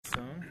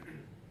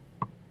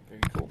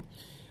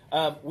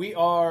We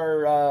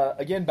are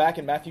again back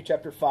in Matthew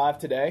chapter 5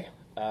 today.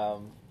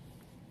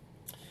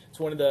 It's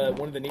one of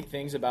the neat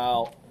things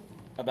about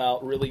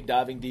really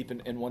diving deep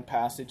in one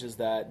passage is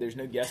that there's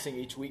no guessing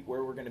each week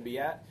where we're going to be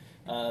at.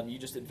 You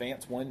just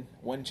advance one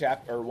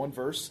chapter or one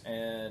verse,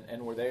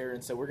 and we're there.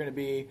 And so we're going to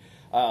be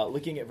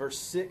looking at verse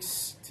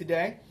 6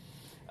 today.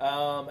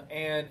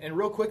 And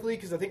real quickly,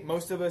 because I think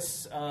most of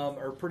us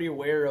are pretty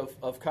aware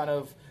of kind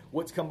of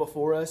what's come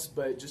before us,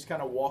 but just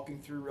kind of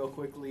walking through real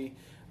quickly.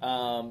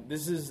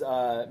 This is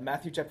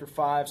Matthew chapter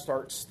 5,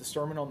 starts the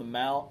Sermon on the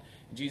Mount.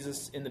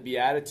 Jesus in the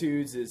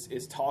Beatitudes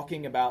is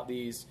talking about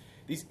these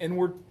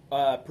inward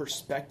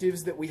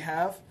perspectives that we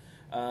have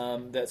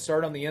that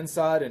start on the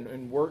inside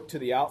and work to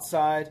the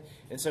outside.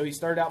 And so he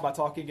started out by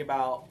talking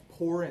about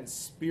poor in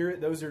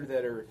spirit, those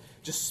that are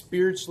just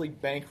spiritually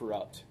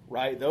bankrupt,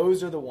 right?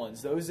 Those are the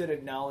ones, those that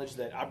acknowledge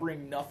that I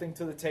bring nothing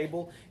to the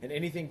table and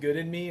anything good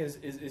in me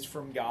is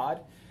from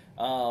God.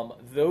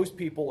 Those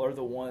people are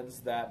the ones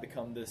that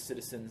become the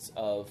citizens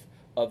of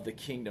the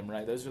kingdom,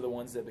 right? Those are the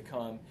ones that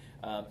become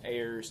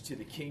heirs to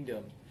the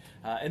kingdom.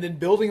 And then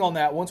building on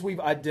that, once we've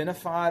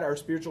identified our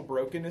spiritual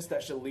brokenness,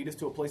 that should lead us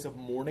to a place of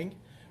mourning,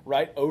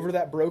 right? Over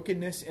that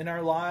brokenness in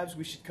our lives,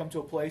 we should come to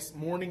a place.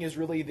 Mourning is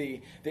really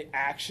the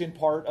action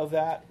part of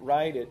that,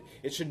 right?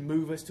 It should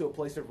move us to a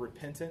place of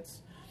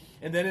repentance.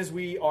 And then as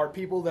we are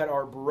people that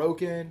are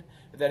broken,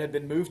 that have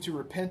been moved to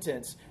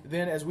repentance,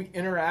 then as we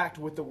interact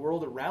with the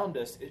world around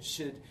us, it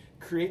should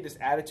create this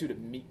attitude of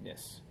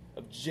meekness,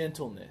 of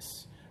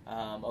gentleness,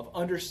 of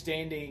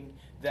understanding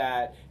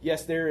that,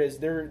 yes, there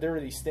are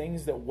these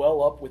things that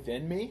well up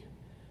within me,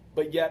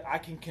 but yet I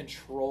can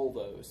control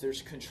those.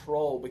 There's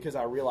control because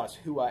I realize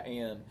who I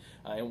am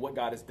and what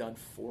God has done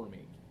for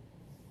me.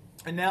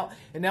 And now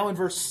in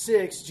verse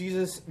 6,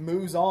 Jesus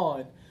moves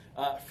on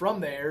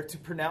from there to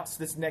pronounce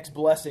this next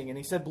blessing. And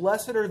he said,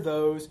 "Blessed are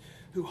those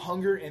who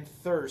hunger and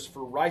thirst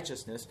for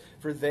righteousness,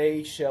 for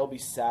they shall be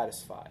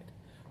satisfied."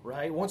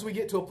 Right? Once we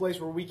get to a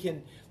place where we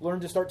can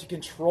learn to start to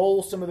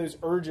control some of those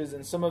urges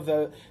and some of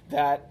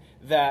that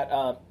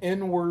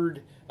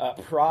inward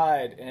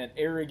pride and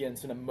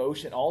arrogance and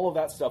emotion, all of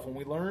that stuff, when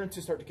we learn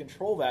to start to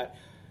control that,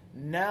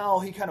 now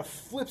he kind of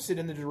flips it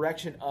in the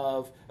direction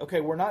of, okay,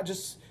 we're not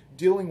just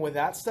dealing with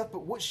that stuff,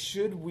 but what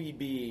should we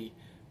be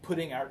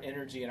putting our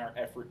energy and our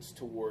efforts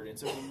toward? And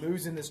so he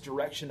moves in this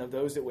direction of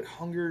those that would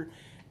hunger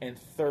and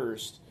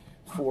thirst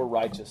for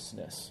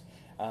righteousness.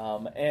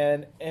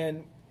 And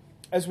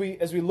as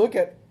we look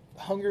at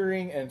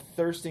hungering and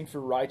thirsting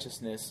for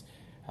righteousness,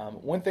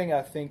 one thing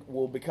I think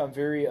will become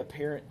very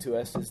apparent to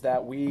us is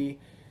that we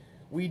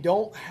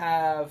don't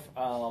have,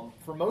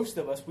 for most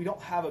of us, we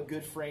don't have a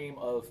good frame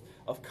of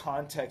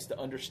context to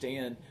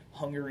understand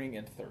hungering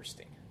and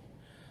thirsting.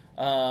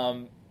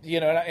 And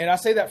I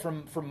say that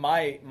from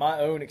my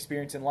own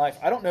experience in life.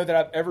 I don't know that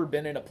I've ever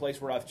been in a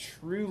place where I've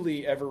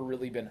truly ever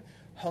really been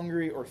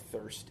hungry or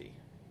thirsty.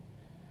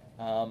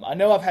 I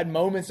know I've had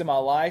moments in my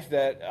life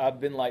that I've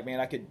been like, man,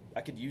 I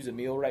could use a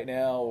meal right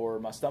now, or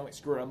my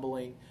stomach's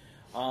grumbling.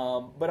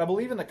 But I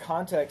believe in the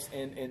context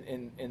in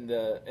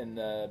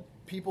the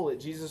people that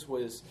Jesus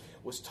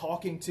was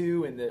talking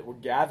to and that were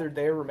gathered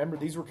there. Remember,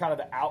 these were kind of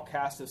the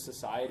outcasts of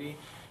society.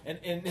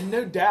 And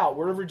no doubt,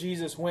 wherever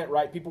Jesus went,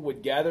 right, people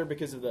would gather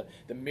because of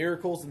the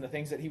miracles and the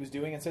things that he was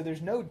doing. And so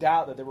there's no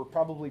doubt that there were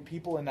probably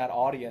people in that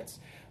audience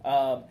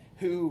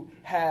who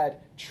had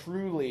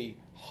truly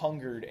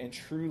hungered and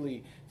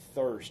truly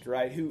thirst,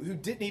 right? Who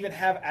didn't even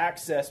have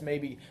access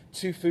maybe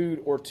to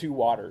food or to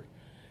water.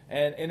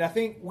 And I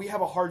think we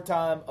have a hard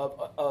time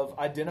of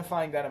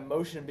identifying that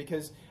emotion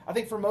because I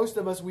think for most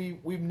of us,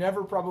 we've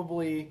never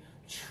probably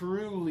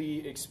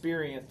truly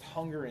experienced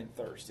hunger and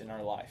thirst in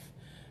our life.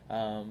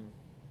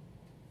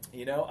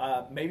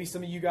 Maybe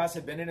some of you guys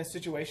have been in a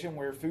situation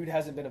where food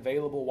hasn't been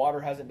available,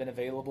 water hasn't been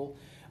available.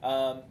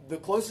 The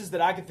closest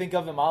that I could think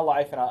of in my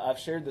life, and I've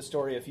shared this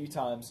story a few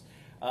times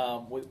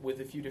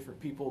with a few different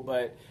people,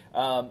 but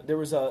there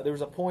was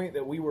a point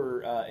that we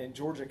were in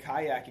Georgia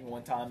kayaking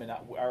one time, and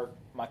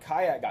my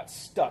kayak got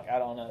stuck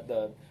out on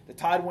the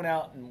tide went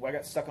out, and I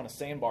got stuck on a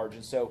sand barge.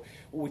 And so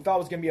what we thought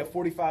was going to be a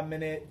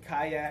 45-minute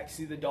kayak,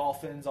 see the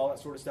dolphins, all that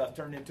sort of stuff,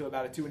 turned into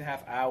about a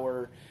 2.5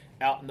 hour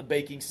out in the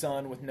baking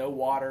sun with no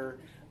water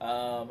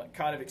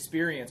kind of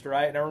experience,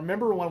 right? And I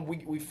remember when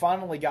we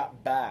finally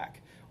got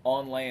back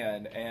on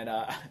land, and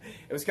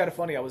it was kind of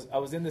funny. I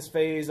was in this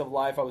phase of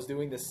life. I was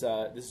doing this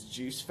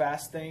juice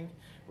fast thing,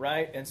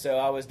 right? And so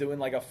I was doing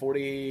like a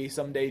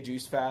 40-some day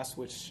juice fast,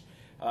 which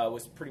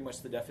was pretty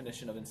much the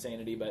definition of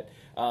insanity. But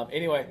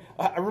anyway,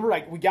 I remember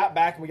like we got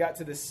back and we got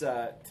to this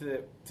to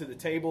the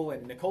table,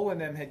 and Nicole and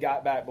them had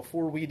got back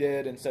before we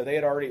did, and so they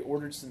had already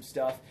ordered some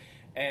stuff,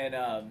 and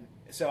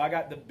so I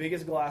got the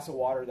biggest glass of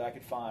water that I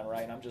could find,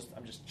 right? And I'm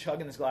just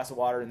chugging this glass of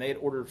water, and they had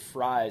ordered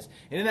fries.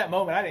 And in that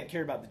moment, I didn't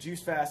care about the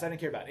juice fast. I didn't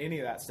care about any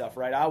of that stuff,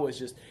 right? I was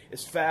just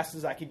as fast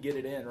as I could get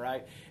it in,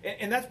 right?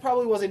 And that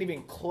probably wasn't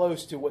even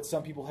close to what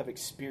some people have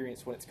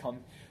experienced when it's come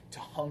to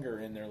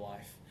hunger in their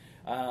life.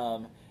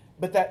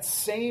 But that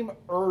same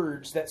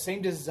urge, that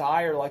same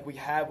desire like we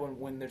have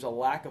when there's a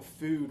lack of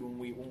food,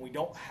 when we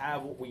don't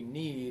have what we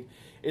need,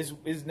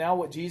 is now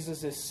what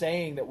Jesus is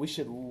saying that we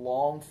should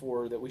long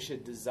for, that we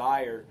should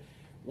desire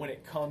when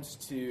it comes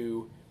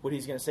to what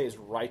he's going to say is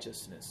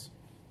righteousness.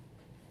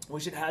 We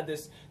should have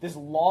this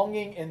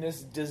longing and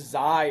this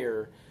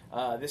desire,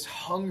 this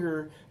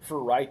hunger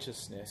for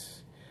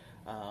righteousness.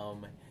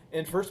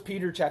 In 1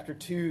 Peter chapter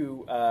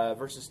 2,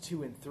 verses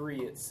 2 and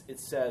 3, it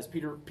says,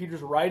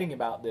 Peter's writing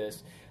about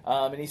this,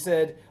 and he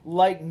said,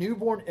 like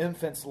newborn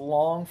infants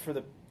long for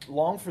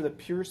the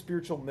pure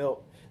spiritual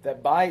milk,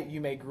 that by it you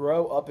may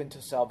grow up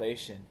into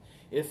salvation,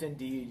 if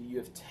indeed you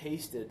have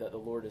tasted that the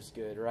Lord is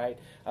good, right?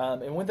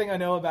 And one thing I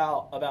know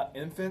about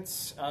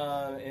infants,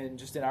 and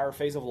just in our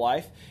phase of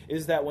life,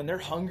 is that when they're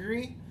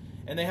hungry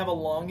and they have a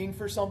longing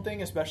for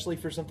something, especially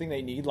for something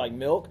they need, like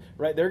milk,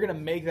 right, they're going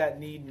to make that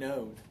need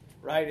known.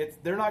 Right?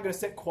 They're not going to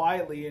sit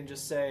quietly and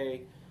just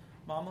say,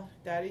 Mama,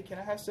 Daddy, can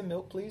I have some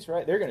milk, please?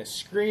 Right? They're going to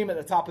scream at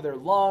the top of their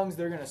lungs.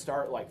 They're going to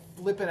start like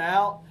flipping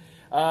out.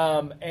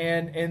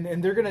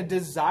 And they're going to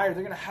desire,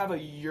 they're going to have a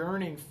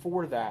yearning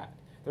for that.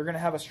 They're going to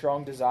have a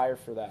strong desire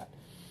for that.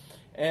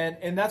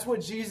 And that's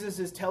what Jesus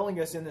is telling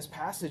us in this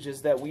passage,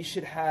 is that we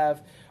should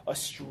have a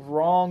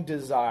strong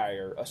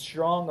desire, a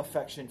strong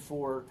affection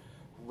for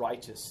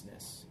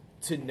righteousness,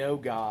 to know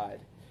God,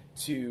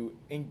 to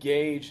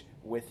engage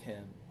with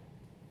Him.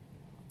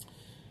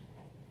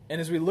 And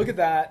as we look at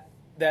that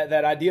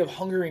idea of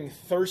hungering,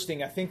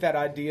 thirsting, I think that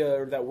idea,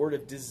 or that word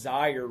of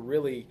desire,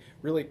 really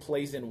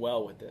plays in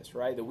well with this,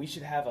 right? That we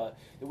should have a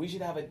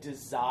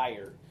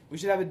desire. We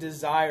should have a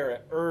desire,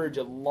 an urge,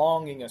 a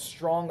longing, a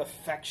strong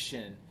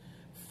affection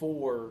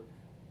for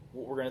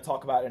what we're going to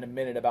talk about in a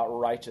minute about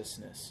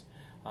righteousness.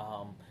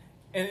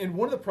 And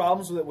one of the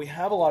problems that we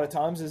have a lot of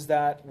times is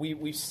that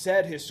we've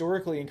said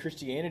historically in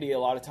Christianity a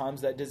lot of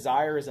times that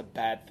desire is a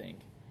bad thing,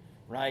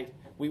 right?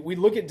 We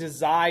look at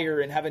desire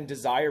and having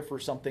desire for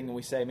something, and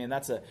we say, man,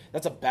 that's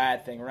a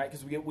bad thing, right?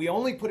 Because we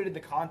only put it in the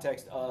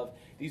context of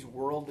these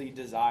worldly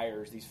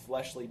desires, these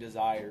fleshly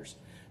desires.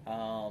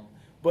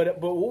 But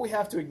what we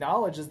have to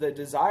acknowledge is that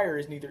desire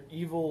is neither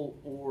evil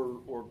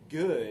or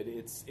good.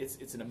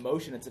 It's an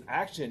emotion, it's an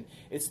action,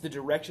 it's the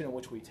direction in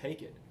which we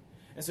take it.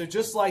 And so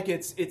just like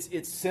it's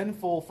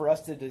sinful for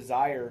us to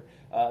desire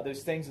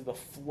those things of the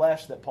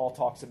flesh that Paul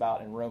talks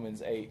about in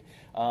Romans 8,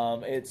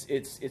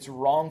 it's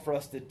wrong for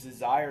us to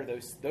desire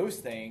those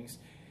things.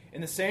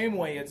 In the same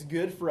way, it's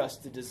good for us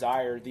to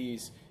desire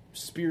these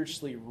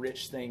spiritually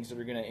rich things that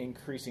are going to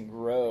increase and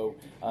grow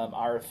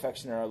our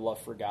affection and our love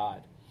for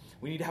God.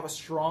 We need to have a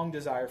strong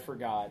desire for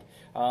God.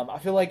 I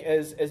feel like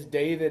as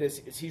David,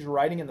 as he's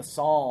writing in the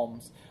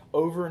Psalms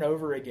over and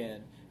over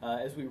again,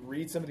 as we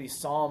read some of these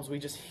Psalms, we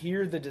just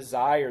hear the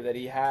desire that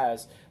he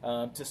has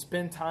to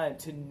spend time,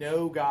 to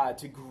know God,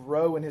 to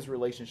grow in his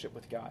relationship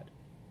with God.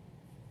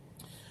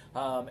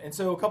 And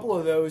so a couple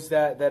of those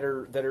that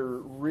are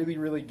really,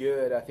 really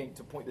good, I think,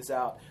 to point this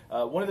out.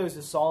 One of those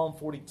is Psalm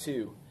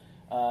 42.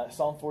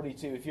 Psalm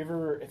 42. If you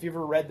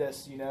ever read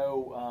this, you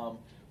know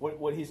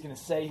what he's going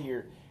to say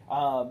here.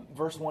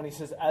 Verse 1, he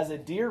says, "As a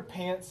deer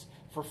pants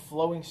for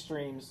flowing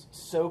streams,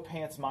 so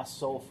pants my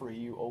soul for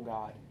you, O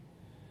God.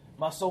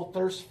 My soul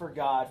thirsts for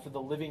God, for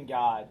the living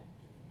God.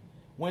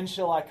 When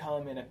shall I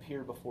come and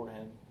appear before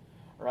Him?"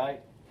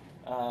 Right?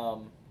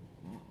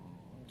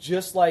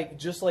 Just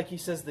like he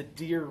says the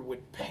deer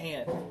would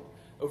pant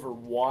over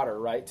water,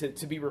 right?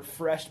 To be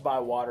refreshed by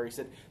water. He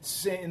said,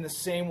 in the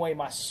same way,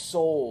 my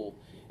soul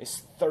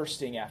is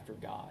thirsting after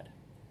God.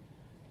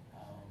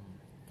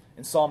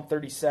 In Psalm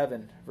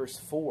 37, verse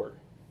 4,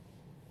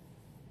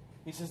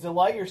 he says,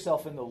 "Delight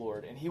yourself in the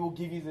Lord, and He will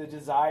give you the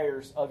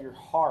desires of your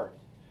heart."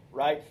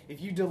 Right?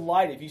 If you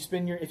delight,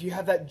 if you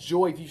have that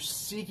joy, if you're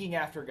seeking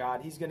after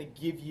God, He's going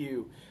to give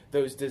you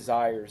those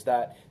desires,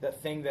 that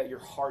thing that your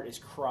heart is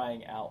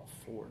crying out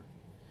for.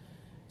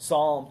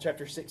 Psalm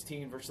chapter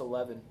 16, verse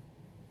 11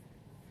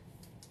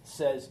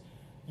 says,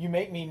 You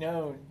make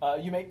known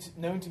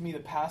to me the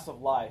paths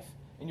of life.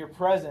 In your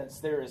presence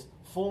there is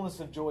fullness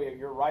of joy. At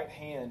your right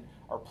hand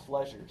are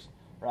pleasures,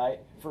 right?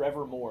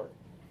 Forevermore.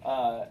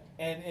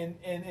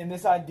 And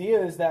this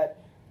idea is that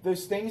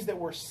those things that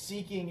we're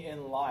seeking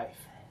in life,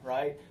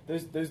 right?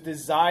 Those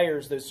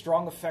desires, those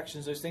strong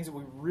affections, those things that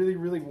we really,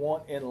 really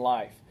want in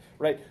life,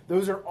 right?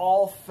 Those are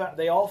all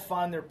they all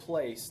find their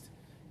place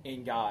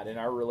in God, in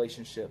our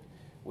relationship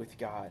with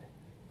God.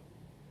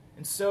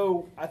 And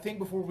so I think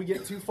before we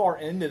get too far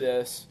into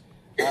this,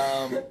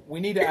 we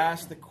need to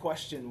ask the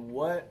question,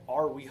 what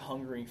are we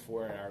hungering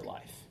for in our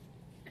life?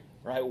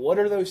 Right? What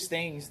are those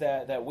things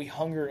that we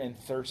hunger and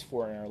thirst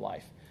for in our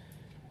life?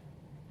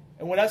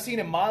 And what I've seen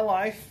in my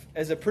life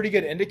as a pretty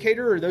good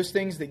indicator are those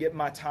things that get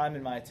my time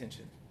and my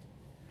attention.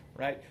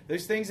 Right?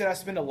 Those things that I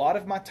spend a lot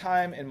of my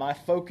time and my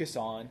focus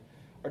on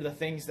are the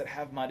things that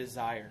have my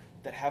desire,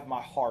 that have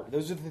my heart.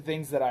 Those are the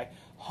things that I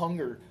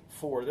hunger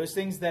for. Those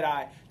things that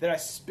I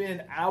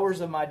spend hours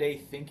of my day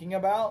thinking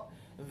about,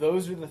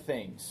 those are the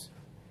things.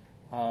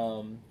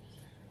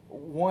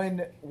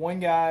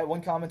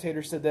 one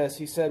commentator said this.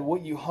 He said,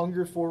 "What you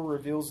hunger for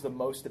reveals the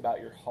most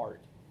about your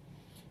heart."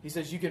 He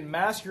says, "You can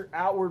mask your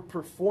outward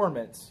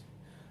performance.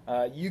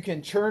 You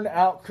can churn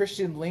out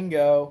Christian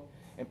lingo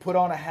and put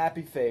on a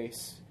happy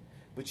face,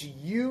 but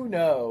you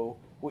know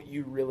what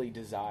you really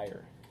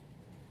desire."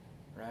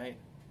 Right?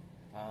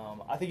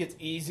 I think it's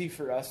easy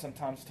for us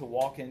sometimes to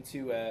walk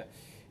into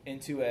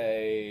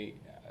a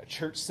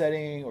church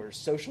setting or a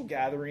social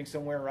gathering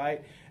somewhere,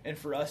 right? And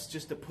for us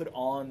just to put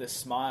on this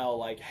smile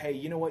like, hey,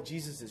 you know what?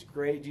 Jesus is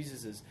great.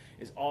 Jesus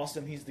is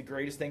awesome. He's the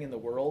greatest thing in the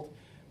world.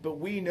 But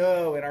we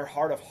know in our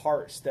heart of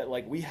hearts that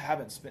like we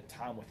haven't spent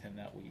time with him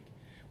that week.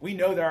 We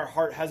know that our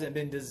heart hasn't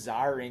been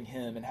desiring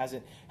him and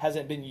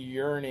hasn't been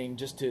yearning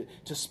just to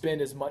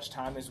spend as much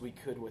time as we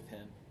could with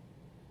him.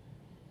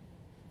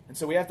 And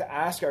so we have to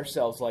ask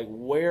ourselves, like,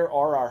 where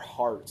are our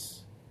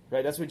hearts?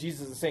 Right? That's what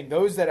Jesus is saying.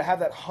 Those that have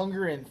that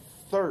hunger and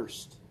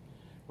thirst,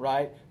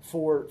 right,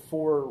 for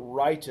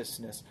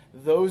righteousness,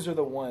 those are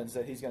the ones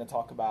that he's going to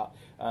talk about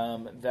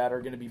that are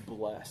going to be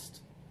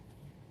blessed.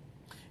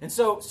 And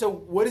so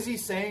what is he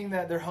saying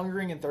that they're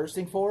hungering and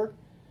thirsting for?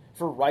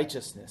 For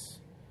righteousness,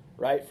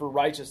 right? For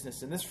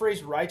righteousness. And this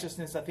phrase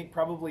righteousness, I think,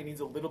 probably needs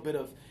a little bit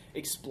of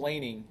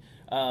explaining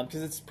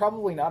because it's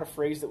probably not a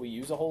phrase that we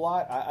use a whole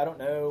lot. I don't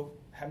know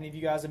how many of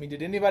you guys,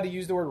 did anybody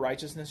use the word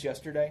righteousness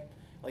yesterday?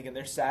 Like in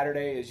their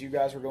Saturday as you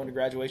guys were going to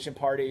graduation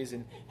parties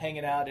and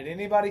hanging out. Did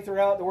anybody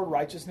throw out the word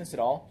righteousness at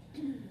all?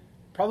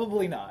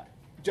 Probably not.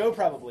 Joe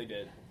probably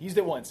did. Used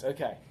it once.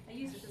 Okay. I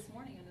used it this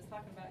morning and was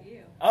talking about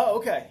you. Oh,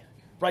 okay.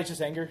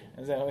 Righteous anger?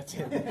 Is that what's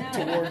toward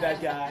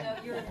that guy?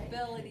 No, your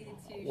ability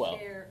to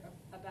share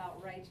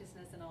about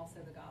righteousness and also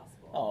the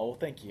gospel. Oh, well,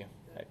 thank you.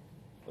 That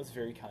was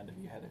very kind of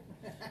you, Heather.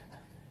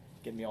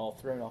 Getting me all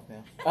thrown off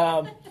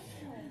now.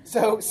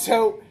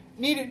 So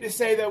needed to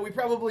say that we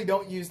probably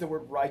don't use the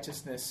word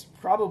righteousness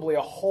probably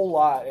a whole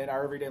lot in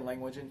our everyday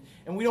language,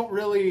 and we don't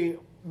really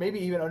maybe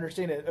even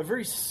understand it. A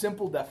very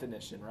simple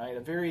definition, right?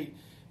 A very,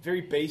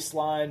 very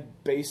baseline,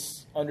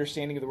 base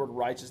understanding of the word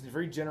righteousness,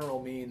 very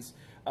general means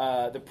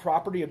the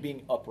property of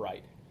being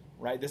upright,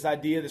 right? This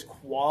idea, this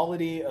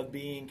quality of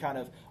being kind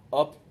of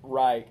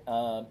upright,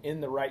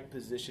 in the right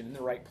position, in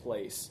the right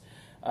place.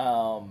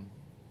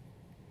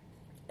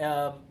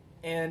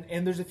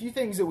 And there's a few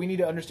things that we need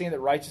to understand that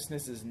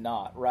righteousness is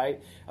not,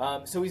 right?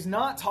 So he's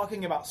not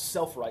talking about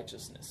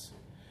self-righteousness.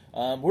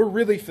 We're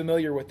really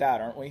familiar with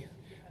that, aren't we?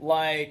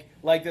 Like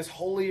this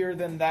holier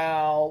than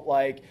thou,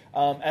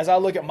 as I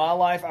look at my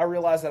life, I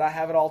realize that I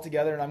have it all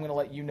together and I'm going to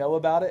let you know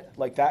about it,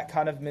 like that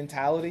kind of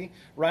mentality,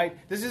 right?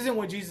 This isn't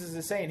what Jesus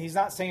is saying. He's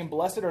not saying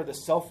blessed are the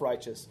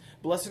self-righteous.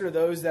 Blessed are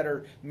those that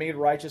are made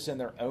righteous in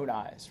their own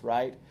eyes,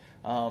 right?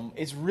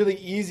 It's really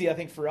easy, I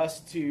think, for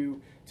us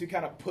to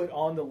kind of put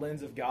on the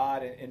lens of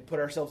God and put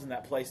ourselves in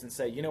that place and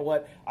say, you know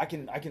what, I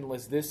can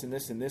list this and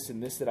this and this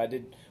and this that I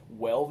did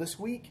well this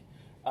week.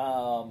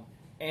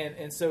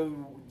 And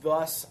so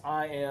thus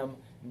I am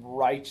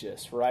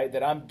righteous, right?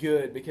 That I'm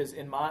good because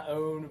in my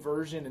own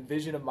version and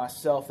vision of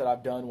myself that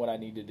I've done what I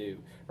need to do,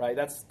 right?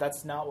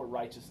 That's not what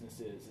righteousness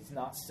is. It's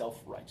not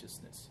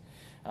self-righteousness.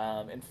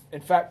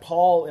 In fact,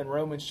 Paul in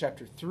Romans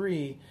chapter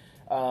 3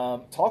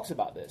 talks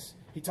about this.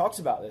 He talks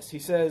about this. He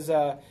says,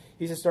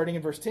 starting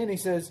in verse 10, he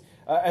says,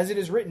 as it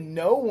is written,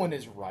 no one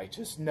is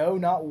righteous. No,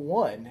 not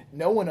one.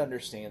 No one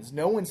understands.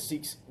 No one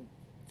seeks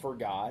for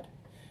God.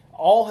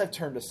 All have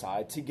turned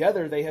aside.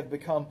 Together they have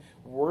become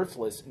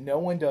worthless. No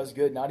one does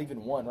good, not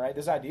even one, right?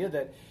 This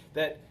idea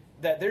that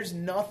there's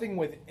nothing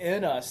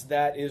within us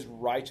that is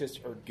righteous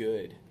or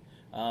good.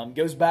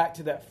 Goes back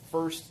to that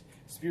first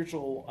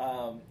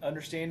spiritual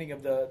understanding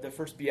of the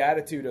first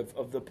beatitude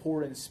of the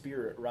poor in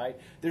spirit, right?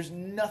 There's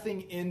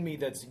nothing in me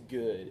that's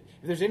good.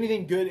 If there's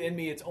anything good in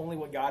me, it's only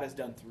what God has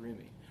done through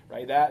me,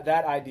 right?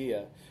 That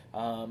idea,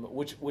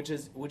 which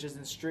is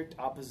in strict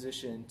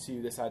opposition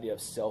to this idea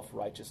of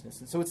self-righteousness.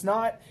 And so it's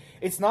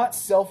not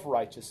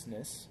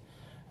self-righteousness.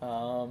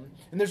 And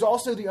there's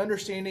also the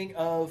understanding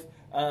of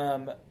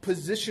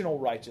positional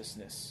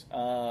righteousness.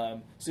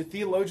 So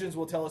theologians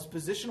will tell us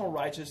positional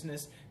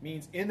righteousness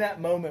means in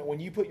that moment when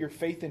you put your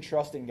faith and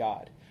trust in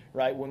God,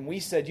 right? When we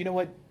said, you know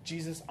what,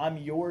 Jesus, I'm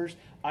yours.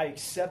 I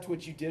accept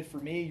what you did for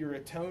me, your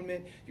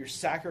atonement, your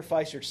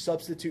sacrifice, your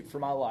substitute for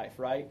my life,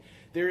 right?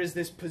 There is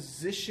this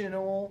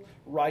positional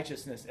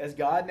righteousness. As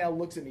God now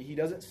looks at me, he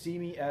doesn't see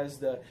me as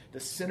the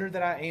sinner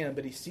that I am,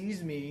 but he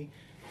sees me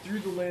through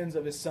the lens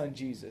of his son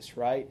Jesus,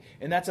 right?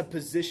 And that's a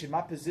position.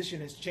 My position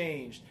has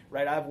changed,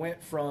 right? I've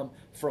went from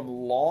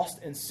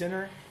lost and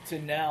sinner to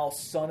now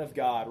son of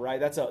God, right?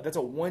 That's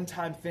a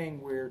one-time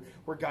thing where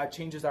God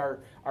changes our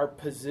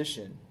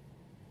position.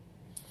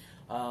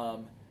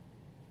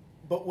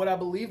 But what I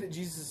believe that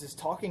Jesus is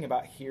talking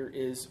about here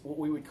is what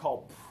we would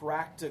call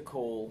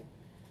practical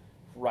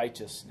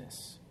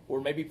righteousness,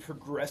 or maybe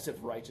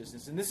progressive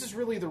righteousness. And this is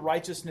really the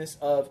righteousness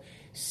of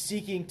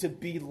seeking to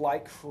be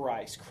like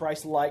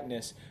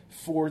Christ-likeness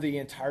for the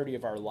entirety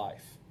of our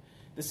life.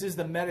 This is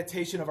the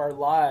meditation of our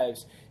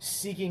lives,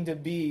 seeking to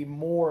be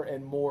more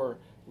and more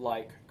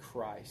like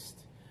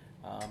Christ.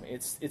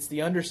 It's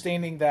the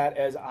understanding that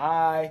as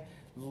I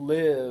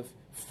live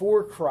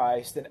for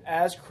Christ and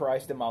as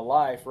Christ in my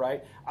life,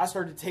 right, I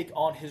start to take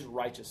on his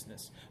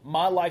righteousness.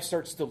 My life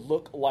starts to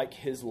look like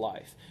his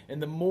life.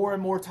 And the more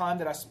and more time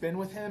that I spend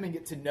with him and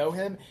get to know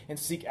him and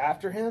seek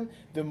after him,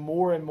 the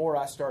more and more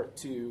I start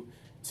to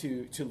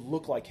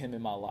look like him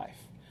in my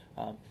life.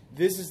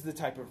 This is the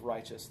type of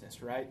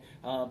righteousness, right?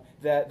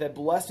 That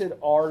blessed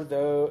are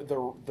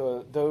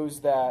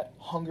those that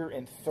hunger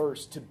and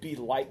thirst to be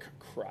like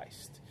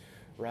Christ,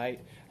 right?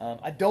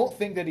 I don't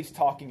think that he's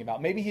talking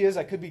about, maybe he is,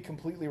 I could be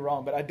completely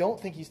wrong, but I don't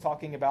think he's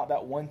talking about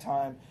that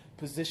one-time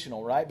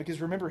positional, right?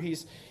 Because remember,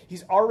 he's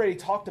already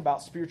talked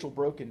about spiritual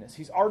brokenness.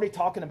 He's already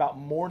talking about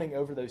mourning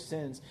over those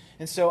sins.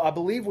 And so I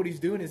believe what he's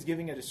doing is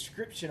giving a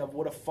description of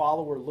what a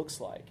follower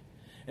looks like.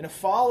 And a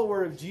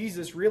follower of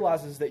Jesus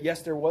realizes that,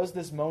 yes, there was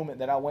this moment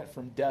that I went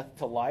from death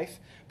to life,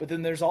 but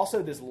then there's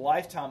also this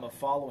lifetime of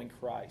following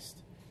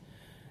Christ.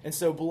 And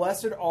so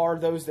blessed are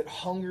those that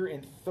hunger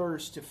and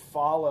thirst to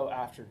follow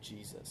after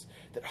Jesus,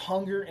 that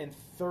hunger and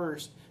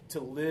thirst to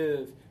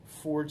live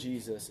for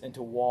Jesus and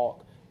to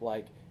walk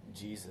like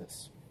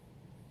Jesus.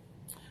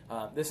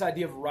 This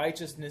idea of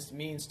righteousness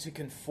means to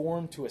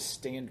conform to a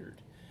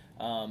standard.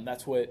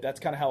 That's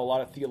kind of how a lot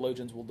of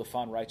theologians will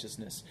define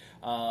righteousness.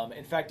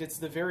 In fact, it's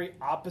the very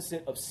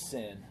opposite of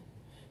sin.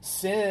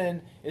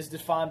 Sin is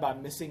defined by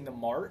missing the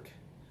mark,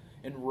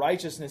 and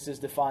righteousness is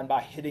defined by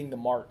hitting the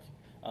mark.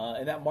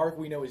 And that mark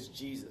we know is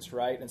Jesus,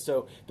 right? And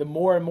so the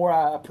more and more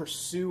I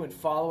pursue and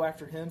follow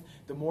after him,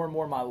 the more and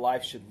more my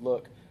life should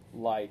look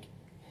like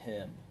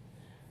him.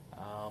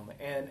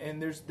 And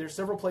there's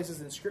several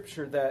places in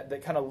Scripture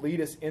that kind of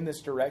lead us in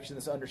this direction,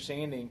 this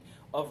understanding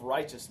of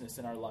righteousness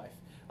in our life.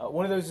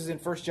 One of those is in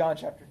 1 John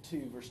chapter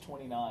 2, verse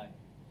 29.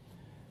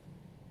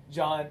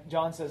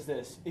 John says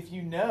this, "If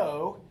you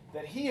know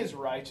that he is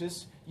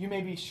righteous, you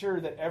may be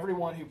sure that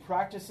everyone who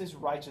practices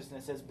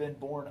righteousness has been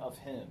born of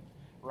him."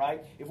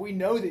 Right? If we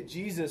know that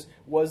Jesus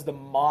was the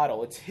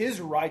model, it's his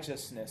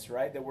righteousness,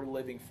 right, that we're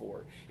living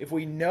for. If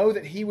we know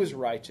that he was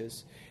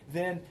righteous,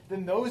 then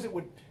those that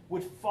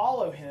would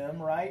follow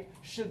him, right,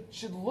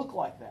 should look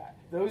like that.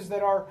 Those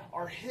that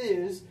are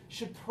his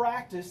should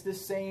practice the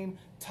same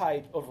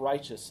type of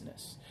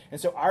righteousness. And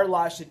so our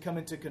lives should come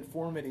into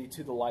conformity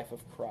to the life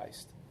of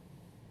Christ.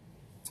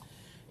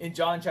 In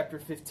John chapter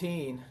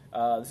 15,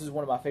 this is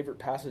one of my favorite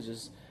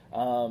passages,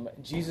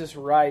 Jesus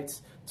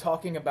writes,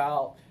 talking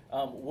about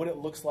what it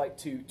looks like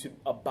to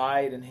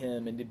abide in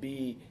him and to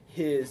be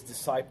his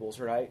disciples,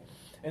 right?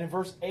 And in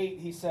verse 8,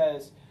 he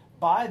says,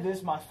 "By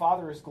this my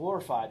Father is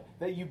glorified,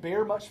 that you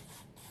bear much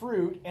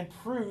fruit and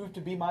prove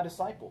to be my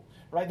disciple."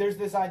 Right? There's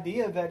this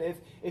idea that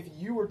if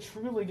you are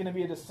truly going to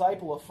be a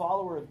disciple, a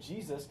follower of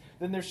Jesus,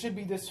 then there should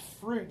be this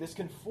fruit, this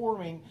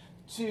conforming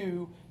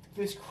to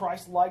this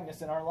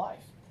Christ-likeness in our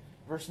life.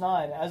 Verse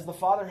 9, "As the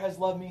Father has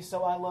loved me,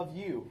 so I love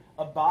you.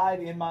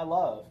 Abide in my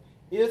love.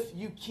 If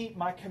you keep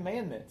my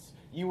commandments,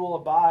 you will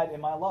abide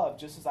in my love,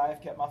 just as I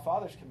have kept my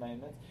Father's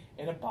commandments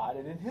and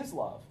abided in his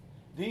love.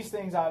 These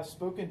things I have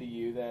spoken to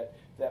you,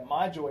 that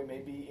my joy may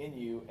be in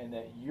you and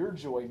that your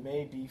joy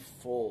may be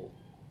full."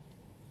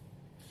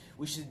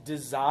 We should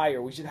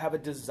have a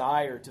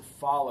desire to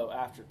follow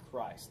after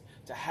Christ,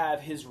 to have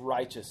his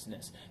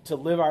righteousness, to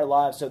live our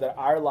lives so that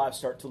our lives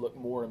start to look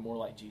more and more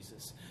like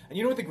Jesus. And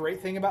you know what the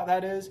great thing about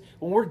that is?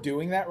 When we're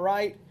doing that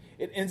right,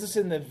 it ends us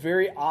in the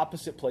very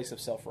opposite place of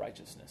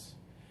self-righteousness.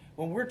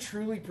 When we're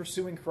truly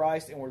pursuing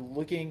Christ and we're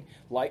looking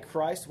like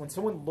Christ, when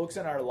someone looks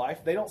in our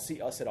life, they don't see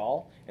us at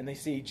all, and they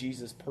see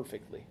Jesus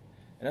perfectly.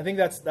 And I think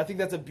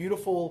that's a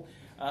beautiful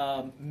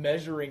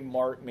measuring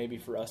mark maybe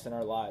for us in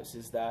our lives,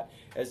 is that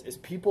as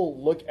people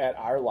look at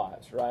our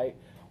lives, right,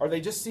 are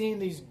they just seeing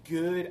these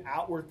good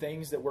outward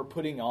things that we're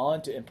putting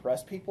on to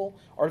impress people?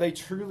 Are they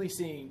truly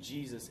seeing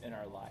Jesus in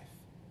our life?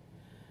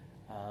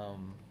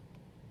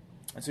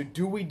 And so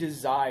do we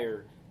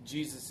desire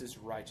Jesus'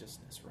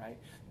 righteousness, right?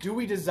 Do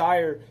we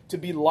desire to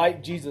be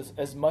like Jesus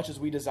as much as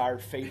we desire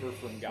favor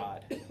from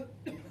God?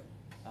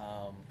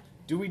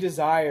 Do we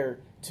desire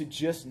to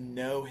just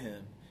know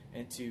him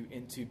and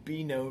to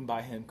be known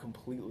by him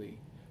completely?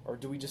 Or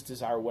do we just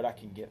desire what I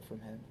can get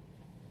from him?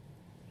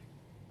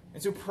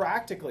 And so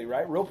practically,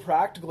 right, real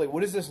practically,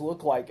 what does this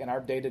look like in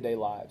our day-to-day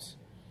lives?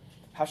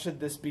 How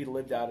should this be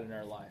lived out in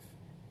our life?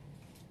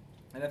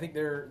 And I think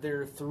there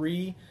are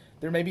three.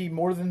 There may be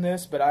more than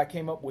this, but I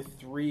came up with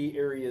three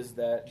areas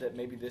that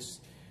maybe this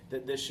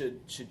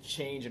should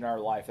change in our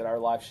life, that our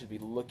life should be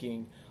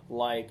looking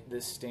like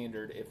this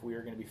standard if we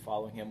are going to be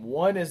following him.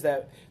 One is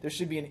that there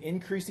should be an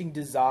increasing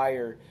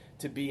desire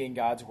to be in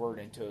God's word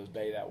and to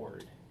obey that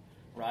word,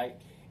 right?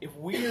 If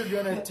we are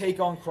going to take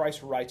on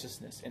Christ's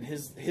righteousness and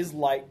his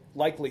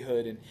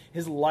likelihood and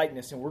his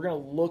likeness, and we're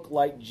going to look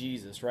like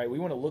Jesus, right? We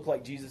want to look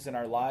like Jesus in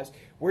our lives.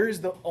 Where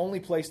is the only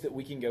place that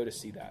we can go to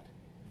see that?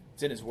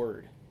 It's in his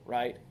word,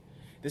 right?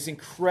 This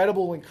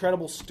incredible,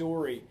 incredible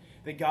story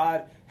that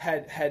God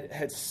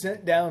had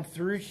sent down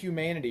through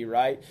humanity,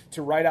 right,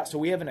 to write out. So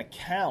we have an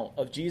account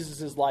of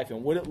Jesus' life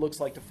and what it looks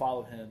like to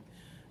follow him.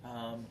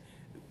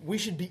 we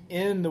should be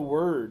in the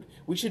Word.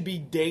 We should be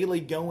daily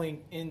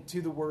going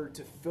into the Word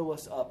to fill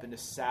us up and to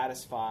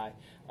satisfy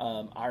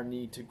our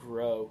need to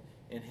grow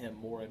in Him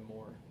more and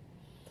more.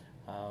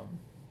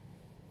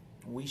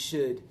 We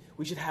should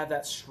have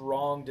that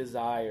strong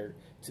desire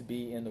to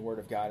be in the Word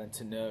of God and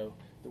to know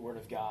the Word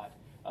of God.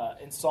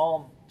 In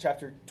Psalm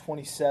chapter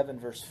 27,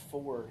 verse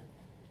 4,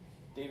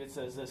 David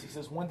says this. He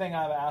says, "One thing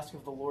I have asked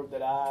of the Lord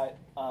that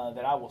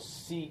I will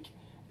seek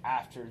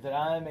after, that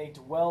I may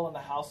dwell in the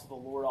house of the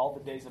Lord all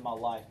the days of my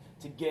life,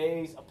 to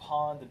gaze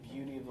upon the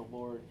beauty of the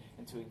Lord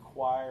and to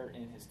inquire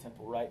in His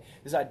temple." Right?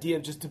 This idea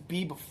of just to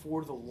be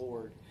before the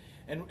Lord.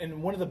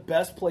 And one of the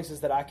best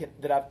places that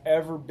I've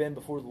ever been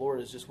before the Lord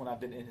is just when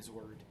I've been in His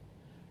Word.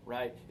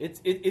 Right?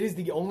 It is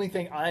the only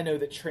thing I know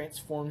that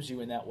transforms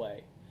you in that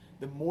way.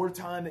 The more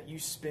time that you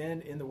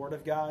spend in the Word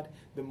of God,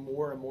 the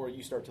more and more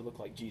you start to look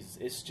like Jesus.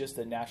 It's just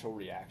a natural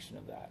reaction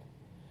of that,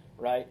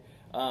 right?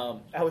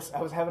 I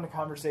was having a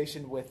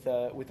conversation with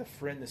a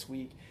friend this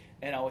week,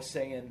 and I was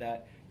saying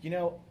that,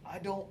 I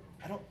don't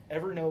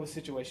ever know a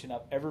situation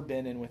I've ever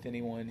been in with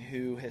anyone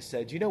who has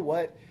said, "You know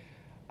what?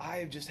 I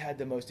have just had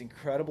the most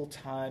incredible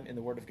time in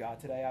the Word of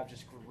God today. I've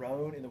just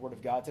grown in the Word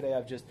of God today.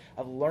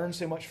 I've learned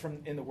so much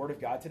in the Word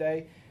of God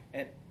today,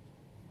 and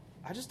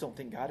I just don't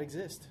think God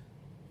exists.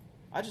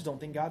 I just don't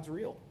think God's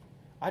real.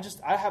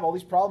 I have all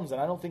these problems, and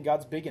I don't think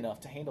God's big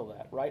enough to handle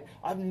that," right?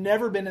 I've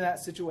never been in that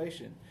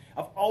situation.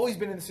 I've always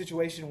been in the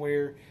situation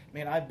where,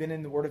 man, I've been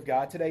in the Word of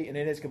God today, and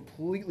it has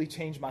completely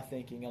changed my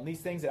thinking on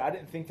these things that I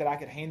didn't think that I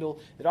could handle,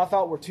 that I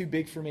thought were too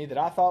big for me, that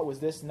I thought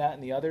was this and that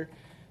and the other.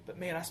 But,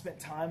 man, I spent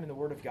time in the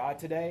Word of God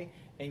today,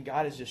 and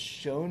God has just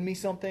shown me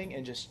something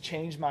and just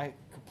changed my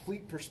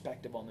complete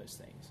perspective on those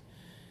things.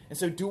 And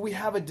so do we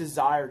have a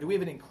desire, do we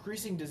have an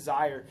increasing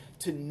desire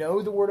to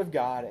know the Word of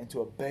God and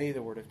to obey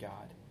the Word of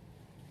God?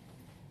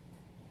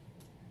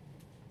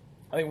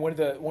 I think one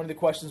of the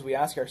questions we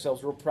ask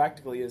ourselves real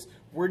practically is,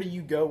 where do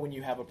you go when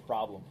you have a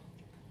problem?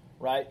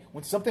 Right?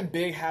 When something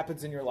big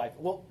happens in your life,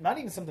 well, not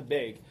even something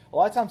big. A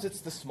lot of times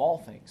it's the small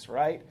things,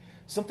 right?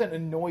 Something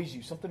annoys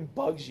you, something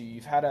bugs you.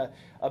 You've had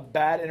a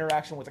bad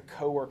interaction with a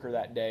coworker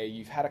that day.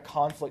 You've had a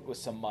conflict with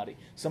somebody.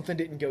 Something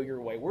didn't go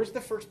your way. Where's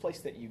the first place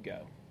that you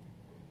go?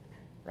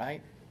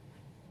 Right?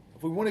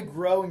 If we want to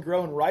grow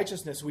in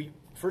righteousness,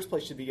 first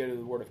place should be go to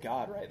the Word of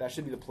God, right? That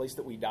should be the place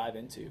that we dive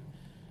into.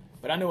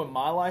 But I know in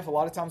my life, a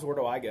lot of times, where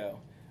do I go?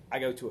 I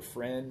go to a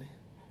friend,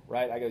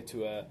 right? I go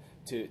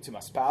to my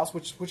spouse,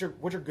 which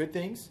are good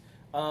things.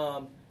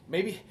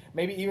 Maybe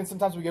even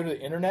sometimes we go to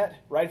the internet,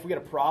 right? If we get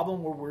a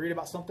problem, we're worried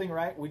about something,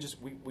 right? We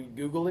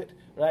Google it,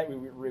 right?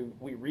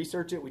 We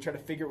research it. We try to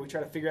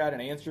figure out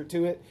an answer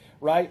to it,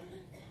 right?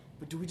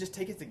 But do we just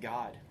take it to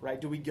God, right?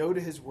 Do we go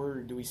to His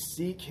Word? Do we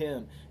seek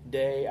Him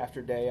day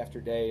after day after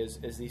day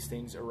as these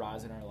things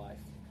arise in our life?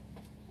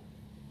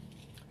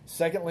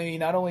 Secondly,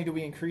 not only do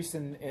we increase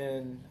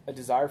in a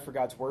desire for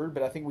God's Word,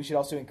 but I think we should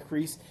also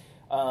increase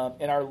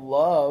in our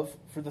love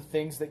for the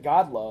things that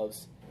God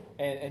loves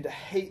and to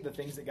hate the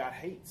things that God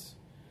hates,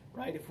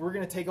 right? If we're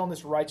going to take on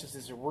this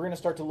righteousness, if we're going to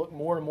start to look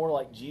more and more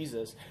like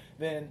Jesus,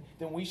 then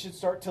we should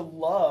start to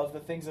love the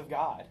things of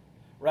God,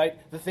 right?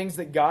 The things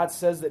that God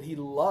says that He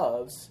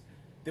loves,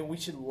 then we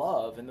should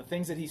love. And the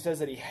things that He says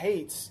that He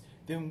hates,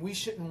 then we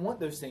shouldn't want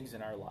those things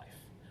in our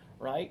life,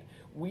 right?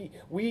 We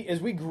as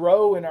we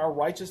grow in our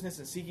righteousness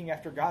and seeking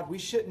after God, we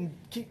shouldn't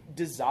keep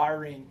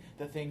desiring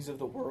the things of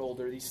the world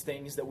or these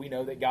things that we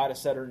know that God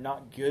has said are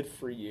not good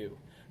for you,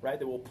 right?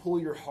 That will pull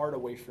your heart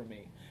away from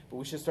me. But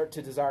we should start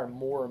to desire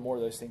more and more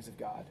of those things of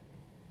God.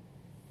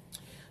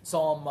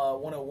 Psalm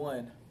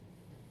 101,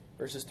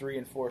 verses 3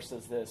 and 4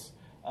 says this.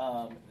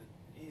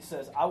 He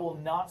says, "I will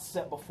not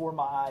set before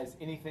my eyes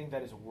anything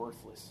that is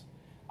worthless.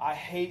 I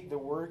hate the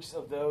works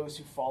of those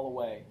who fall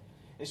away.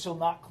 It shall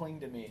not cling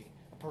to me.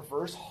 A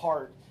perverse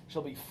heart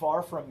shall be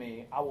far from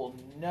me. I will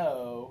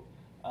know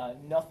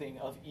nothing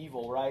of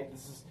evil," right?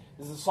 This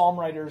is the psalm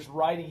writer's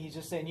writing. He's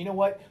just saying, you know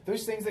what?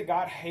 Those things that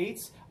God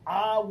hates,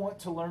 I want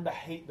to learn to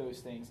hate those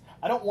things.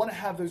 I don't want to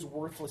have those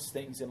worthless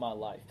things in my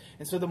life.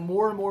 And so the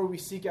more and more we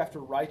seek after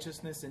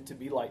righteousness and to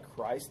be like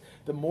Christ,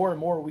 the more and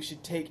more we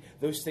should take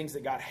those things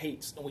that God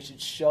hates and we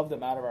should shove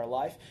them out of our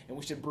life, and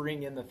we should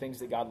bring in the things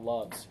that God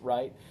loves,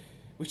 right?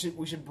 We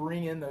should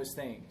bring in those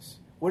things.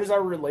 What is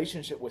our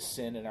relationship with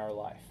sin in our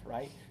life,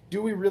 right?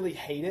 Do we really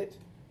hate it?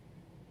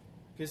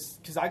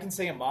 Because I can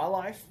say in my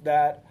life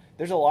that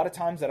there's a lot of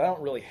times that I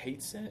don't really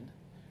hate sin,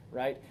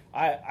 right?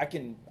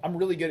 I'm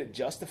really good at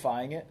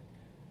justifying it.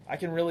 I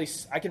can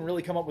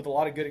really come up with a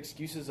lot of good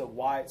excuses of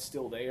why it's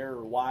still there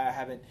or why I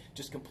haven't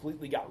just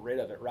completely got rid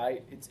of it,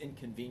 right? It's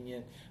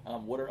inconvenient.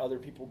 What are other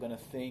people going to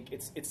think?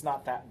 It's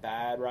not that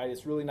bad, right?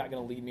 It's really not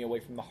going to lead me away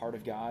from the heart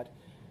of God.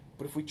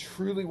 But if we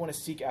truly want to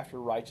seek after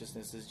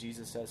righteousness, as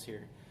Jesus says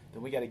here,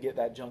 then we got to get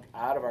that junk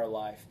out of our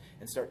life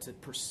and start to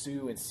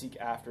pursue and seek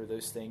after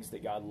those things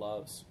that God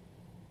loves.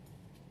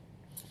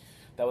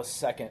 That was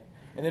second.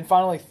 And then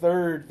finally,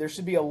 third, there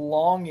should be a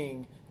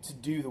longing to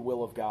do the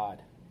will of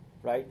God,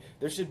 right?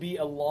 There should be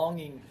a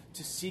longing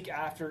to seek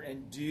after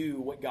and do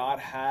what God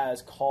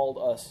has called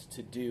us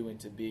to do and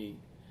to be,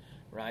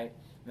 right?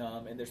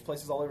 And there's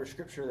places all over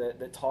Scripture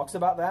that talks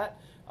about that.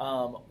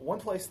 One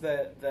place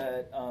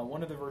that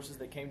one of the verses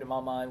that came to my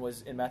mind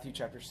was in Matthew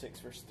chapter 6,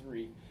 verse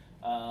 3,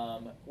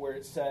 where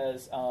it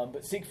says,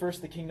 "But seek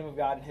first the kingdom of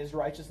God and His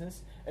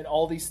righteousness, and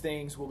all these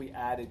things will be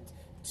added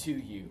to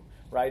you."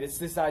 Right? It's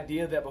this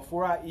idea that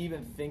before I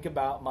even think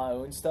about my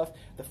own stuff,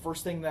 the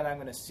first thing that I'm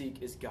going to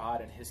seek is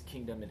God and His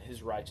kingdom and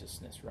His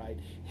righteousness, right?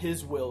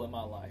 His will in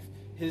my life,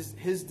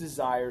 His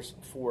desires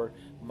for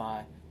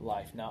my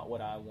life, not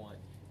what I want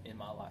in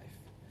my life.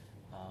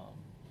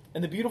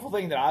 And the beautiful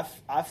thing that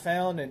I've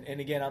found, and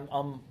again,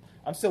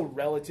 I'm still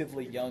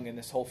relatively young in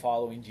this whole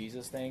following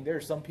Jesus thing. There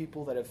are some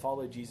people that have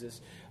followed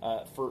Jesus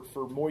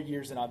for more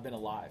years than I've been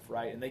alive,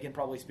 right? And they can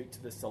probably speak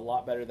to this a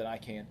lot better than I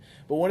can.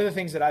 But one of the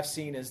things that I've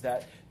seen is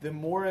that the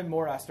more and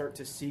more I start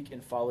to seek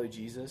and follow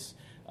Jesus,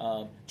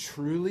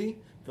 truly,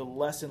 the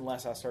less and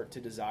less I start to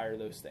desire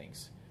those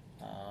things.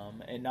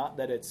 And not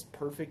that it's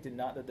perfect and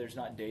not that there's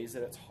not days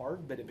that it's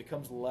hard, but it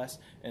becomes less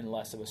and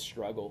less of a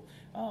struggle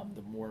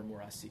the more and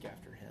more I seek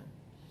after Him.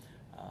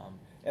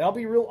 And I'll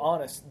be real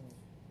honest,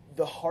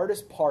 the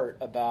hardest part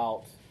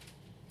about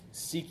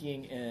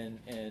seeking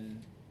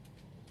and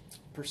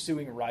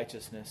pursuing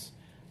righteousness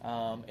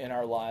in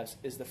our lives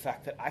is the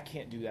fact that I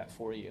can't do that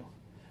for you.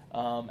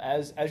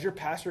 As your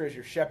pastor, as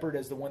your shepherd,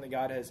 as the one that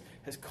God has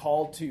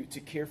called to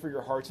care for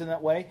your hearts in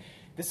that way,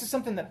 this is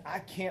something that I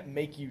can't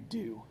make you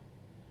do,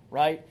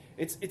 right?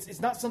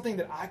 It's not something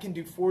that I can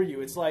do for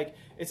you. It's like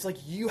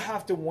you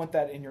have to want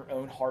that in your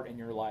own heart and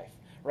your life.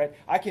 Right,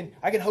 I can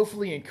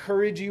hopefully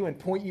encourage you and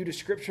point you to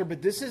Scripture,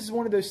 but this is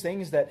one of those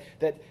things that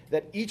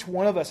each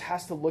one of us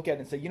has to look at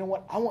and say, you know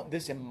what, I want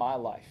this in my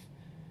life,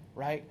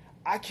 right?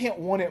 I can't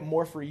want it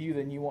more for you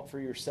than you want for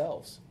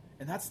yourselves,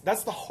 and that's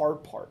the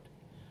hard part,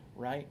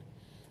 right?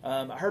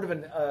 I heard of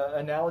an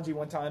analogy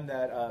one time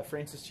that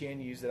Francis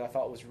Chan used that I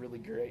thought was really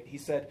great. He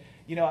said,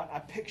 you know, I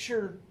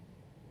picture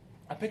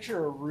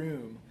a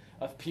room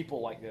of people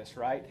like this,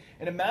 right?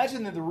 And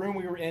imagine that the room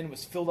we were in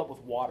was filled up with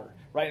water,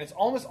 right? And it's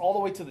almost all the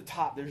way to the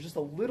top. There's just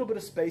a little bit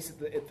of space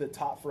at the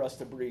top for us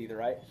to breathe,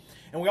 right?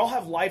 And we all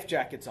have life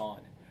jackets on,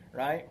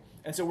 right?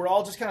 And so we're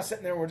all just kind of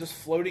sitting there and we're just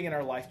floating in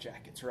our life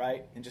jackets,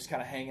 right? And just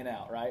kind of hanging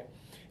out, right?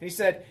 And he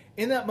said,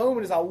 in that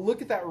moment, as I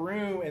look at that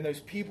room and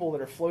those people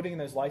that are floating in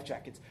those life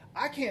jackets,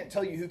 I can't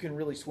tell you who can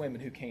really swim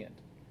and who can't,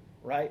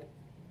 right?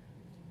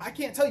 I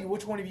can't tell you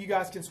which one of you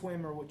guys can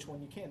swim or which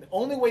one you can. The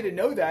only way to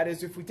know that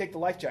is if we take the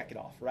life jacket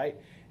off, right?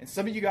 And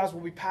some of you guys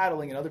will be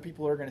paddling and other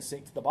people are going to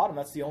sink to the bottom.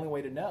 That's the only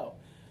way to know.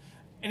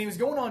 And he was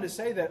going on to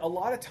say that a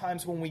lot of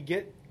times when we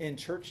get in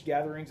church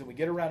gatherings and we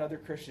get around other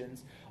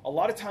Christians, a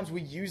lot of times we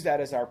use that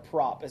as our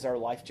prop, as our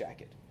life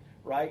jacket,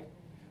 right?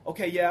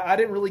 Okay, yeah, I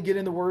didn't really get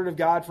in the Word of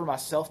God for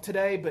myself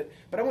today, but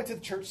I went to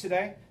the church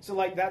today. So,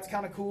 like, that's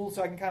kind of cool,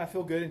 so I can kind of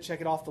feel good and check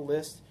it off the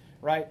list.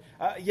 Right?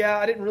 Yeah,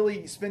 I didn't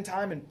really spend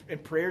time in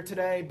prayer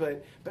today,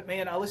 but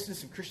man, I listened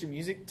to some Christian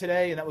music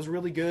today, and that was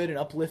really good and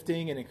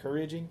uplifting and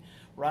encouraging,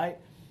 right?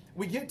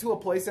 We get to a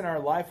place in our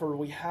life where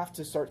we have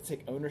to start to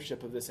take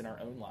ownership of this in our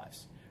own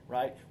lives,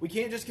 right? We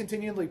can't just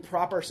continually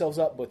prop ourselves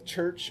up with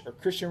church or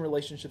Christian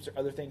relationships or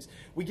other things.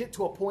 We get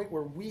to a point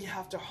where we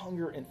have to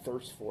hunger and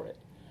thirst for it,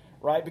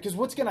 right? Because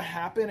what's going to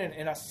happen,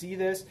 and I see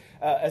this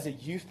as a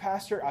youth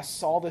pastor, I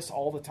saw this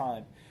all the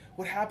time.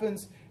 What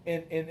happens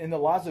in the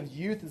lives of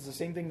youth is the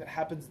same thing that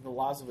happens in the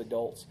lives of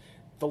adults.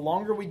 The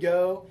longer we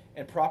go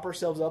and prop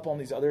ourselves up on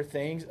these other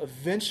things,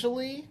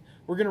 eventually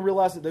we're going to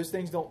realize that those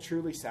things don't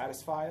truly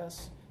satisfy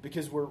us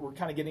because we're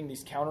kind of getting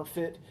these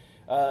counterfeit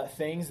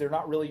things. They're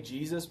not really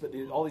Jesus, but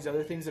all these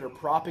other things that are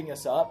propping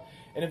us up.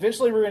 And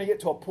eventually we're going to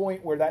get to a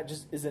point where that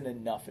just isn't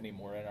enough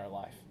anymore in our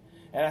life.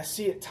 And I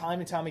see it time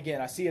and time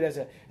again. I see it as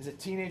a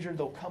teenager.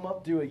 They'll come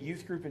up through a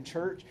youth group in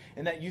church,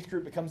 and that youth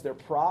group becomes their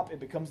prop. It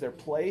becomes their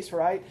place,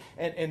 right?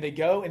 And they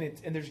go,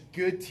 and there's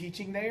good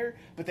teaching there,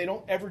 but they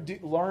don't ever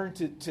learn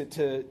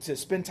to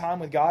spend time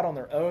with God on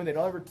their own. They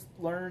don't ever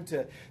learn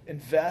to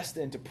invest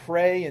and to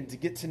pray and to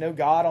get to know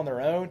God on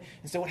their own.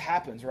 And so what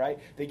happens, right?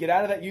 They get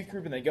out of that youth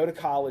group, and they go to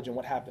college, and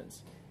what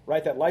happens?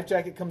 Right? That life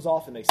jacket comes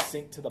off, and they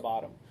sink to the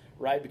bottom,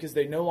 right? Because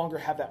they no longer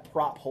have that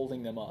prop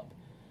holding them up.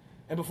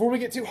 And before we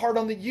get too hard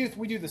on the youth,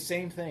 we do the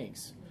same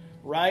things,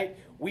 right?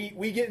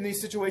 We get in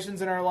these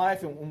situations in our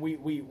life, and when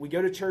we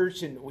go to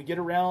church and we get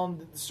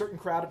around a certain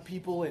crowd of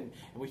people, and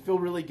we feel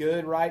really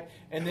good, right?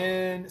 And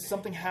then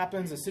something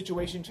happens, a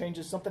situation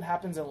changes, something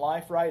happens in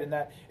life, right? And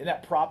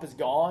that prop is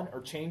gone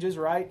or changes,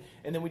 right?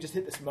 And then we just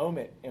hit this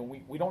moment, and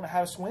we don't know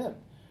how to swim,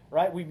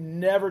 right? We've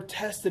never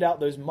tested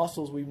out those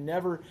muscles. We've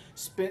never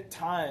spent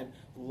time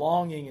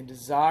longing and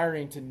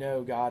desiring to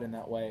know God in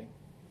that way.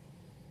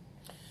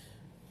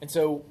 And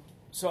so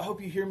I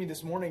hope you hear me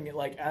this morning,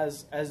 like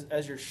as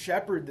your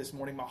shepherd this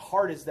morning, my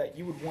heart is that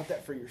you would want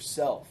that for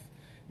yourself.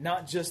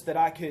 Not just that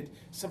I could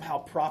somehow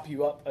prop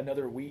you up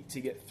another week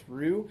to get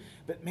through,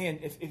 but man,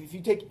 if you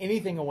take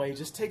anything away,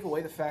 just take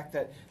away the fact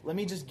that let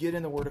me just get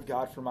in the Word of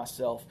God for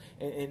myself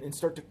and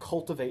start to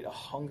cultivate a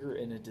hunger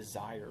and a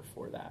desire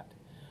for that.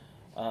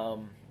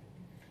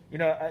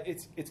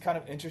 It's kind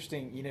of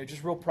interesting,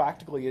 just real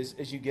practically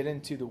as you get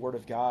into the Word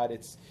of God,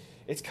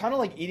 it's kind of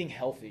like eating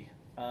healthy.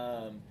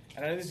 And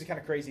I know this is kind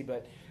of crazy,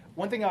 but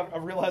one thing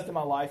I've realized in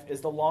my life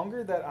is the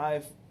longer that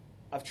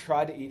I've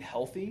tried to eat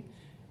healthy,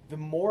 the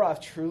more I've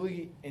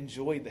truly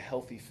enjoyed the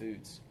healthy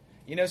foods.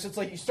 You know, so it's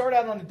like you start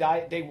out on a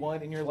diet day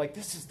one and you're like,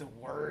 this is the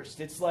worst.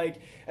 It's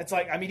like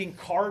I'm eating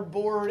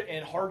cardboard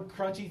and hard,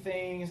 crunchy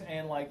things,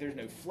 and like there's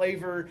no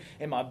flavor,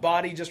 and my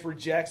body just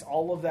rejects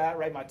all of that,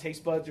 right? My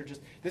taste buds are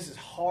just, this is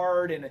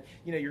hard, and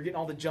you know, you're getting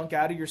all the junk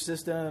out of your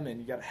system, and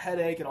you got a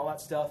headache and all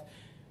that stuff.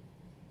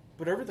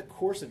 But over the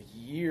course of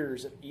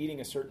years of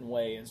eating a certain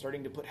way and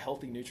starting to put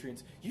healthy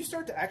nutrients, you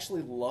start to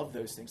actually love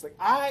those things. Like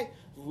I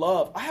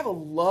have a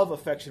love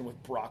affection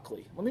with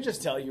broccoli. Let me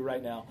just tell you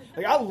right now.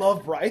 Like I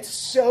love broccoli. It's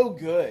so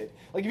good.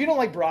 Like if you don't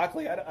like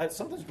broccoli,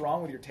 something's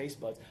wrong with your taste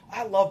buds.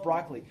 I love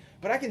broccoli.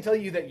 But I can tell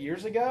you that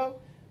years ago,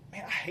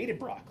 man, I hated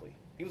broccoli.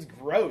 It was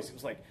gross. It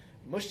was like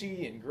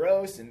mushy and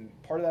gross, and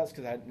part of that's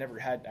because I never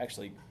had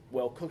actually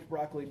well-cooked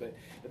broccoli, but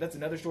that's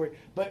another story.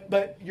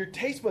 But your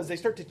taste buds, they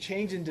start to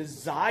change and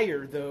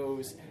desire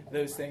those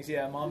things.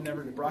 Yeah,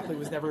 broccoli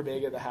was never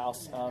big at the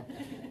house.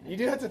 You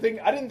do have to think,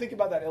 I didn't think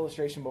about that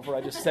illustration before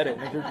I just said it,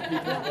 and a group of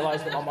people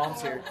realized that my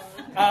mom's here.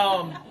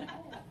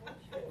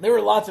 There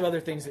were lots of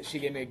other things that she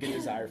gave me a good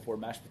desire for,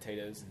 mashed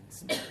potatoes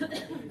and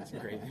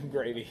some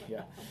gravy,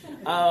 yeah.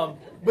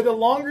 But the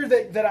longer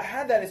that I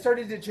had that, it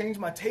started to change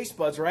my taste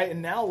buds, right?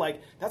 And now,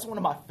 like, that's one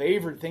of my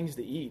favorite things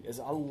to eat, is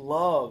I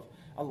love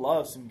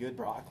some good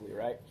broccoli,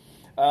 right?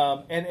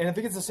 And I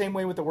think it's the same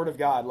way with the Word of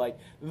God. Like,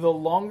 the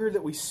longer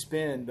that we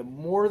spend, the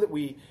more that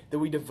we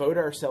devote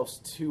ourselves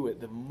to it,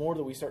 the more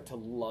that we start to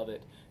love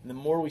it, and the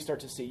more we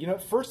start to see. You know,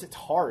 at first it's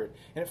hard.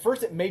 And at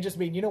first it may just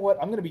mean, you know what,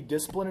 I'm going to be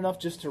disciplined enough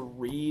just to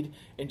read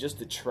and just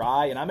to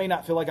try. And I may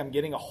not feel like I'm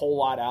getting a whole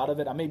lot out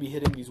of it. I may be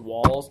hitting these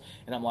walls,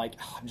 and I'm like,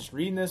 I'm just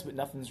reading this, but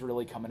nothing's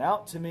really coming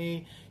out to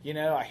me. You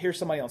know, I hear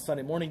somebody on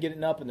Sunday morning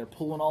getting up, and they're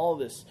pulling all of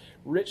this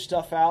rich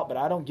stuff out, but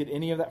I don't get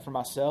any of that for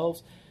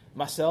myself,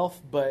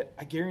 but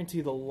I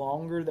guarantee the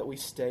longer that we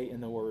stay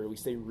in the Word, we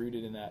stay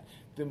rooted in that,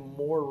 the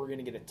more we're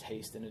going to get a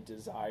taste and a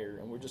desire,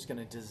 and we're just going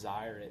to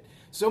desire it.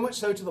 So much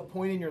so to the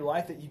point in your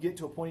life that you get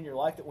to a point in your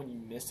life that when you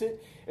miss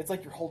it, it's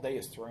like your whole day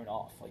is thrown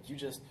off. Like you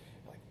just,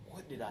 like,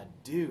 what did I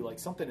do? Like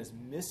something is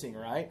missing,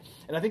 right?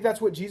 And I think that's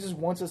what Jesus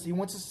wants us. He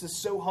wants us to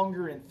so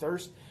hunger and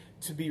thirst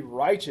to be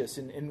righteous,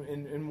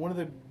 and one of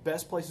the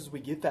best places we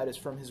get that is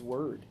from His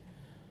Word.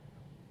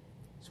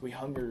 So we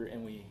hunger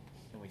and we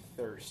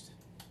thirst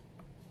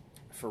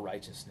for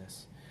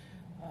righteousness.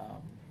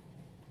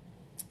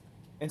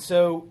 And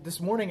so this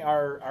morning,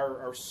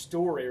 our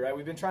story, right?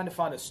 We've been trying to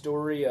find a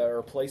story or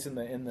a place in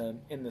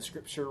the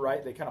Scripture,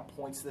 right, that kind of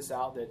points this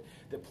out,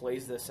 that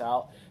plays this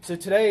out. So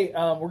today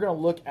we're going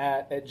to look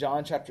at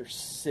John chapter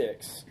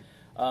 6,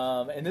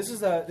 and this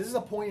is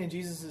a point in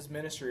Jesus'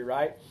 ministry,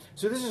 right?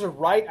 So this is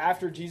right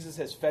after Jesus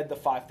has fed the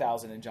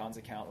 5,000 in John's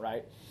account,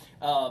 right?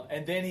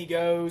 And then he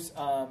goes,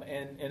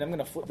 and I'm going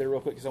to flip there real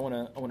quick because I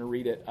want to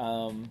read it.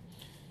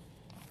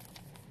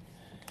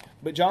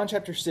 But John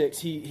chapter 6,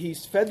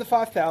 he's fed the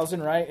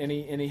 5,000, right? And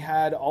he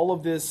had all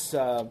of this,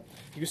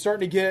 he was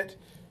starting to get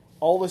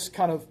all this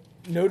kind of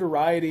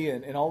notoriety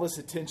and all this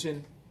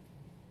attention.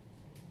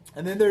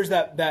 And then there's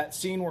that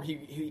scene where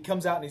he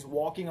comes out and he's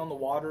walking on the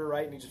water,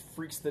 right? And he just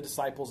freaks the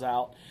disciples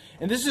out.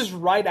 And this is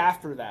right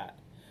after that.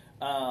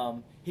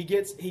 He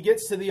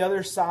gets to the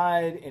other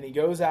side and he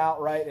goes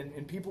out, right?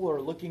 And people are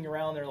looking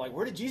around. They're like,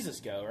 where did Jesus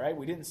go, right?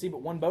 We didn't see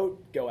but one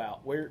boat go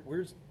out.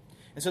 Where's?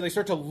 And so they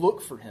start to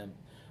look for him.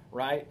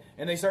 Right?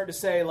 And they start to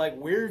say, like,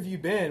 where have you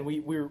been?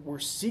 We're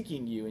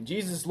seeking you. And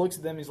Jesus looks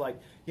at them and he's like,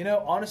 you know,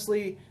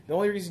 honestly, the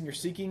only reason you're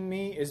seeking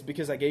me is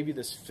because I gave you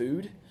this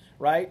food,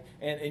 right?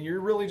 And you're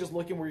really just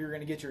looking where you're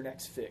going to get your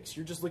next fix.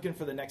 You're just looking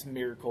for the next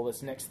miracle,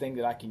 this next thing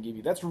that I can give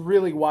you. That's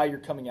really why you're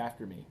coming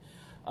after me.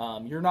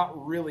 You're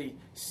not really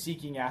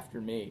seeking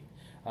after me.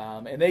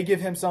 And they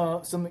give him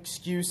some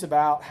excuse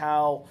about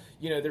how,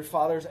 you know, their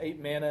fathers ate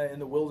manna in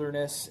the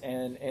wilderness.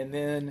 And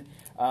then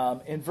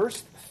in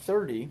verse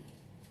 30...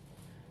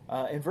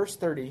 in verse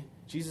 30,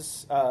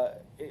 Jesus,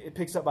 it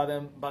picks up by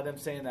them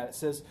saying that. It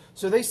says,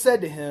 so they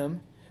said to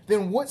him,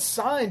 then what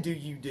sign do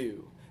you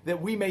do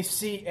that we may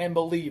see and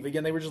believe?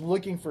 Again, they were just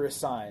looking for a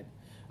sign.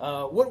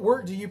 What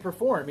work do you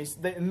perform? And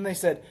then they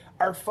said,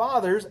 our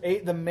fathers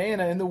ate the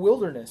manna in the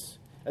wilderness.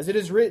 As it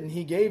is written,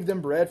 he gave them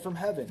bread from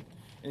heaven.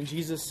 And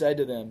Jesus said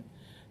to them,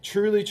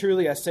 truly,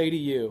 truly, I say to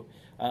you,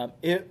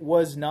 it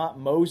was not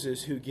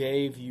Moses who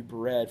gave you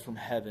bread from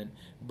heaven,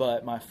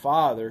 but my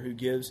Father who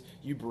gives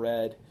you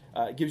bread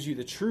gives you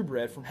the true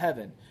bread from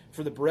heaven.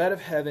 For the bread of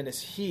heaven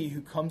is he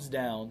who comes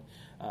down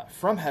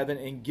from heaven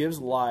and gives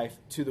life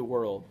to the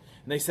world.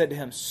 And they said to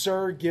him,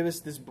 sir, give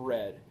us this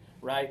bread.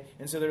 Right?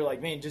 And so they're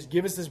like, man, just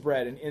give us this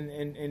bread.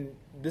 And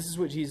this is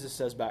what Jesus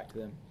says back to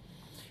them.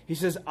 He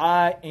says,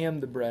 I am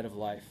the bread of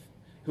life.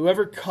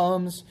 Whoever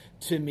comes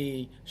to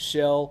me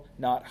shall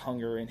not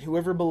hunger, and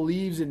whoever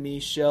believes in me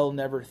shall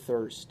never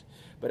thirst.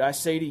 But I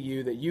say to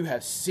you that you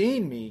have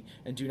seen me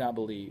and do not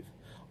believe.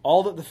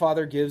 All that the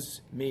Father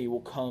gives me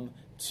will come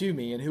to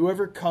me, and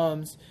whoever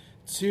comes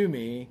to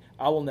me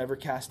I will never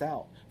cast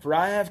out. For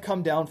I have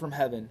come down from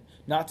heaven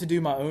not to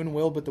do my own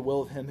will, but the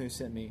will of him who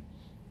sent me.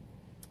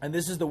 And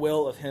this is the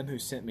will of him who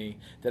sent me,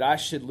 that I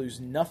should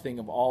lose nothing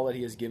of all that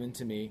he has given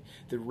to me,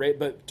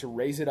 but to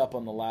raise it up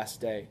on the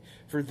last day.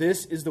 For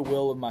this is the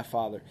will of my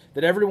Father,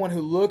 that everyone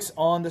who looks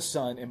on the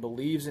Son and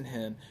believes in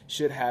him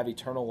should have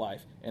eternal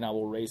life, and I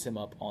will raise him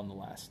up on the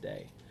last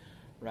day.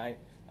 Right?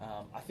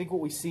 I think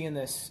what we see in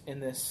this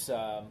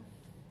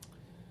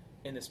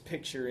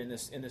picture, in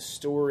this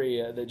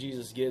story that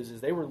Jesus gives,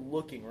 is they were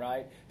looking,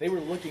 right? They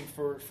were looking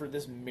for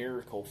this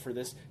miracle, for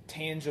this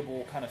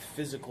tangible kind of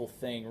physical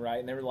thing, right?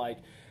 And they were like,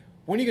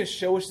 when are you going to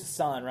show us the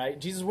sign, right?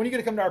 Jesus, when are you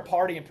going to come to our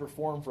party and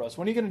perform for us?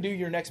 When are you going to do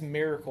your next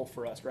miracle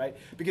for us, right?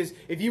 Because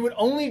if you would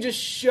only just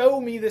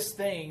show me this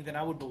thing, then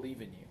I would believe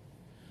in you,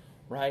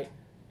 right?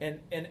 And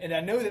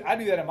I know that I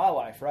do that in my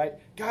life, right?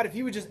 God, if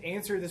you would just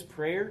answer this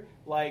prayer,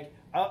 like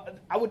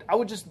I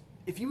would just,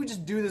 if you would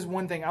just do this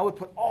one thing, I would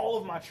put all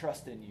of my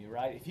trust in you,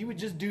 right? If you would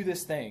just do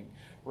this thing,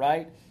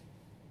 right?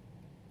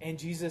 And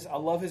Jesus, I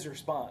love his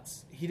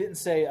response. He didn't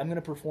say, I'm going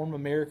to perform a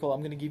miracle.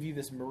 I'm going to give you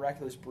this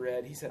miraculous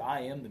bread. He said,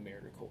 I am the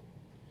miracle,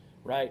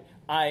 right?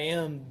 I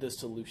am the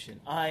solution.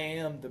 I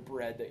am the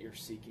bread that you're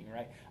seeking,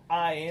 right?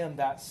 I am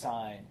that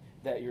sign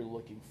that you're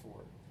looking for.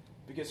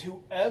 Because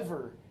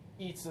whoever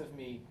eats of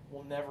me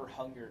will never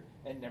hunger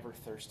and never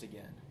thirst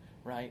again,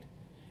 right?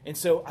 And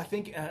so I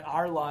think in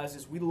our lives,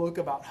 as we look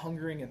about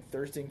hungering and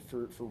thirsting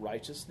for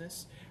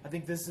righteousness, I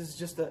think this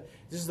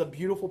is a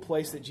beautiful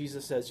place that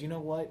Jesus says, you know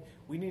what?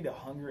 We need to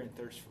hunger and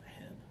thirst for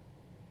him,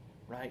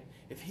 right?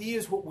 If he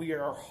is what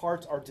our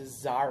hearts are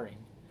desiring,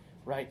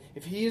 right?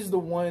 If he is the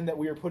one that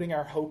we are putting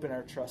our hope and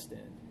our trust in,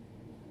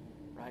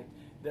 right?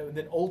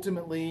 Then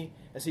ultimately,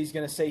 as he's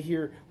going to say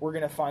here, we're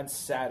going to find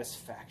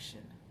satisfaction.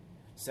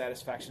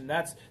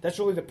 That's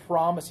really the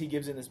promise he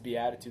gives in this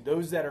beatitude.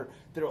 Those that are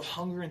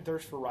hunger and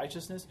thirst for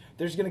righteousness,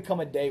 there's going to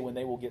come a day when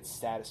they will get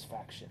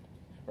satisfaction,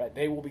 right?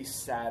 They will be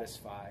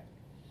satisfied.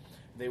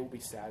 They will be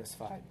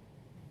satisfied.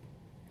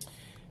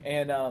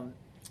 And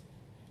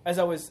as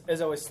I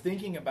was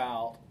thinking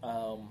about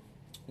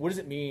what does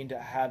it mean to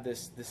have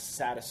this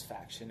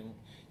satisfaction,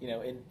 you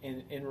know,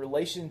 in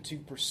relation to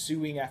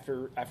pursuing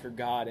after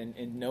God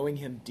and knowing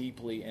him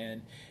deeply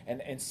and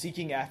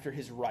seeking after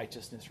his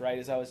righteousness, right?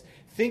 As I was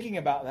thinking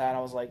about that, I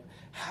was like,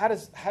 what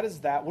does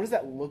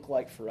that look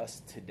like for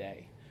us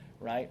today,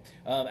 right?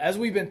 As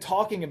we've been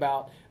talking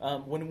about,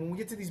 when we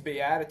get to these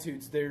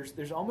Beatitudes,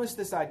 there's almost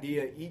this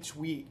idea each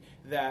week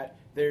that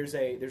there's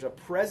a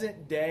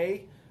present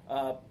day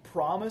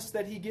promise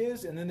that he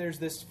gives, and then there's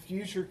this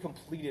future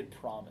completed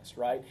promise,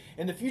 right?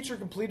 And the future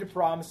completed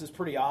promise is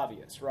pretty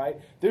obvious, right?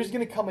 There's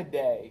going to come a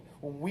day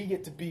when we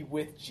get to be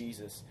with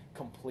Jesus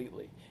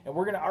completely, and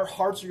our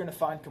hearts are going to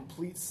find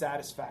complete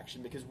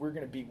satisfaction because we're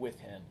going to be with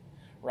him,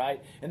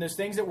 right? And those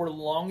things that we're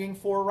longing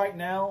for right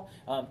now,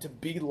 to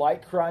be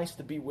like Christ,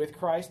 to be with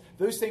Christ,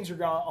 those things are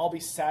going to all be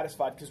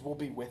satisfied because we'll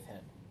be with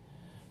him.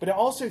 But I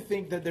also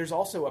think that there's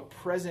also a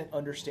present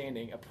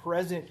understanding, a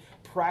present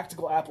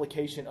practical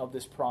application of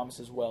this promise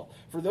as well.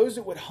 For those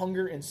that would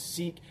hunger and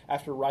seek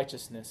after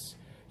righteousness,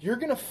 you're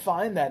going to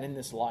find that in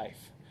this life,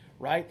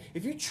 right?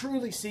 If you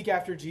truly seek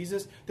after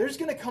Jesus, there's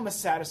going to come a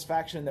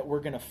satisfaction that we're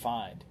going to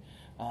find.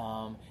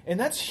 And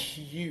that's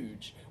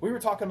huge. We were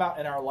talking about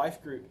in our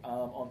life group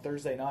on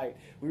Thursday night,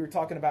 we were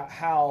talking about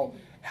how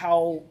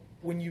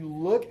when you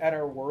look at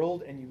our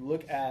world and you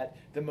look at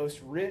the most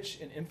rich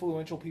and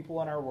influential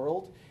people in our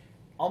world,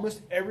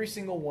 almost every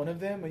single one of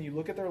them, when you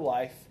look at their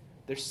life,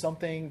 there's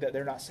something that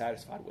they're not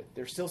satisfied with.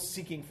 They're still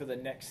seeking for the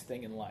next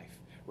thing in life,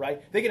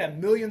 right? They can have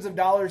millions of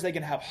dollars. They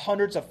can have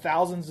hundreds of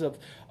thousands of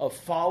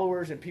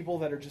followers and people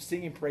that are just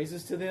singing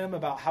praises to them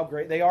about how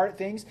great they are at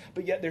things,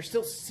 but yet they're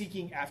still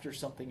seeking after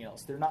something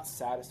else. They're not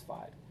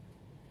satisfied.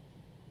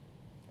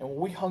 And when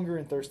we hunger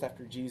and thirst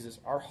after Jesus,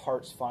 our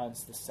hearts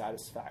finds the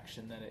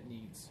satisfaction that it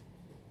needs.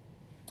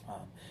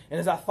 And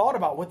as I thought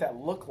about what that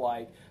looked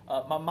like,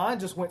 my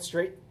mind just went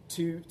straight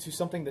to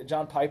something that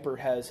John Piper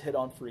has hit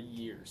on for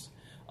years.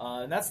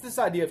 And that's this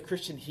idea of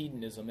Christian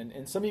hedonism.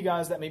 And some of you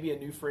guys, that may be a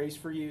new phrase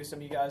for you. Some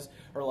of you guys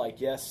are like,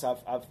 yes,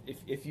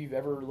 if you've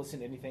ever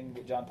listened to anything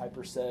that John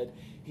Piper said,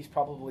 he's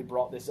probably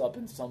brought this up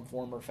in some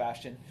form or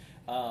fashion,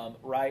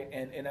 right?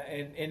 And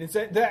it's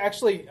that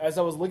actually, as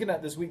I was looking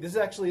at this week, this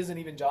actually isn't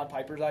even John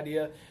Piper's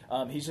idea.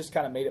 He's just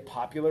kind of made it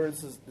popular.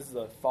 This is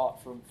a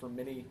thought from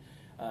many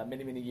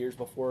years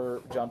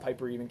before John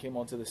Piper even came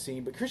onto the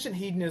scene. But Christian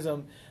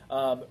hedonism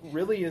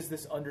really is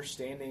this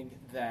understanding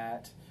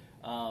that,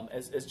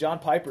 as John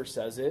Piper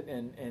says it,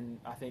 and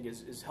I think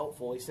is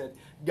helpful, he said,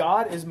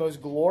 God is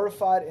most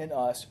glorified in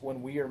us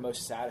when we are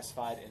most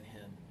satisfied in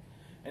him.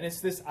 And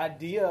it's this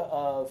idea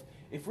of,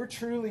 if we're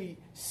truly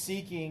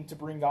seeking to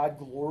bring God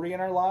glory in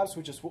our lives,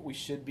 which is what we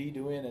should be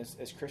doing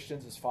as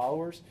Christians, as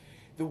followers,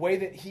 the way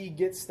that he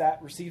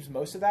receives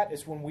most of that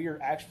is when we are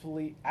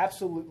actually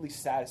absolutely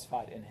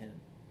satisfied in him.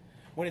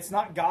 When it's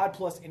not God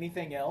plus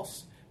anything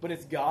else, but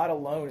it's God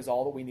alone is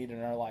all that we need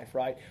in our life,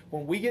 right?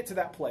 When we get to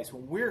that place,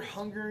 when we're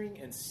hungering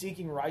and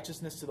seeking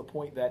righteousness to the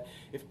point that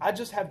if I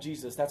just have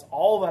Jesus, that's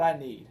all that I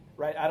need,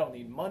 right? I don't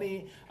need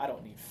money. I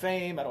don't need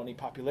fame. I don't need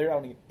popularity. I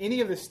don't need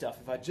any of this stuff.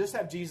 If I just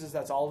have Jesus,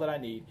 that's all that I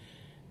need.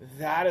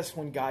 That is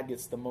when God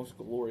gets the most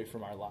glory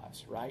from our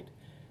lives, right?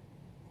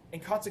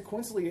 And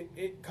consequently,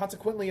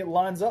 it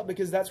lines up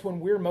because that's when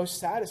we're most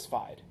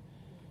satisfied,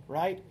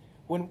 right?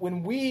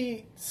 When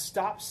we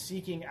stop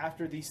seeking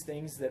after these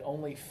things that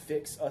only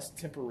fix us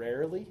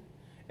temporarily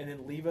and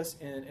then leave us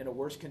in a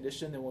worse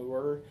condition than we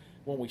were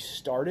when we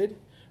started,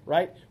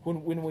 right?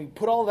 When we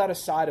put all that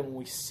aside and when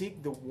we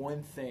seek the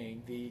one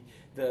thing,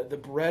 the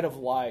bread of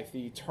life,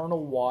 the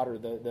eternal water,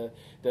 the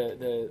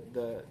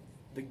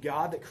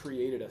God that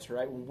created us,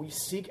 right? When we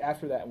seek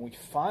after that and we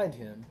find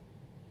Him,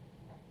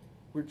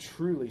 we're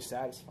truly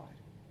satisfied.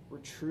 We're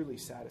truly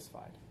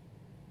satisfied.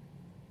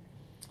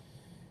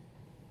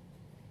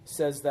 It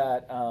says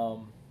that,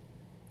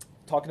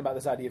 talking about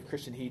this idea of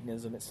Christian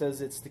hedonism, it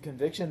says it's the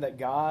conviction that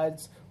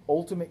God's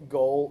ultimate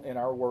goal in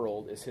our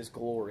world is His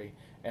glory,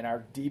 and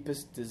our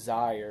deepest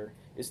desire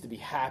is to be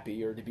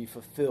happy or to be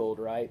fulfilled,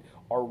 right,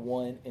 are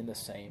one and the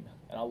same.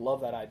 And I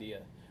love that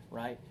idea,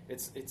 right?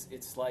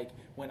 It's like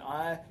when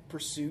I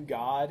pursue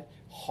God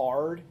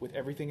hard with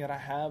everything that I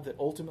have, that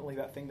ultimately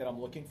that thing that I'm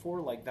looking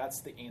for, like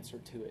that's the answer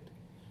to it,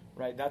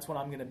 right? That's when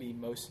I'm going to be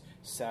most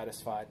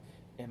satisfied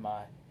in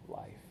my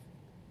life.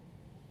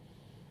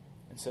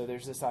 And so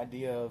there's this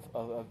idea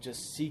of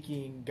just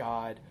seeking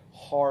God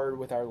hard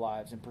with our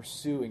lives and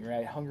pursuing,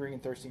 right? Hungering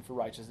and thirsting for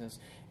righteousness,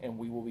 and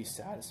we will be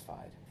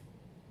satisfied.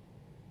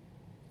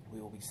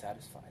 We will be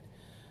satisfied.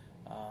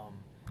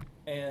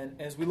 And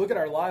as we look at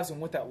our lives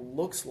and what that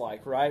looks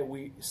like, right,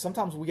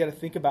 sometimes we got to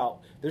think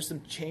about there's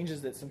some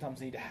changes that sometimes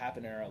need to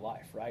happen in our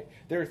life, right?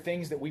 There are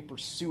things that we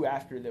pursue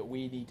after that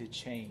we need to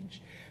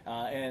change.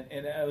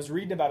 And I was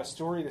reading about a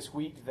story this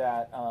week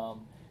that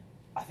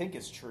I think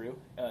is true.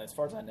 As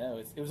far as I know,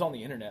 it was on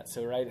the internet,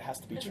 so right, it has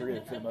to be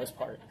true for the most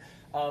part.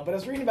 But I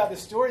was reading about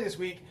this story this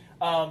week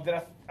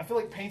that I feel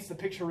like paints the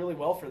picture really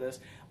well for this.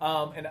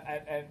 And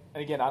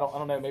again, I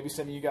don't know. Maybe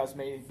some of you guys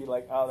may be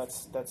like, oh,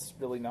 that's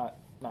really not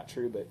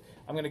true. But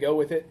I'm going to go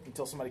with it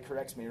until somebody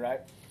corrects me,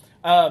 right?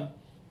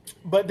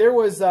 But there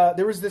was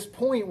this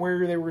point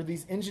where there were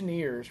these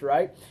engineers,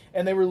 right,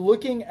 and they were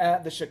looking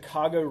at the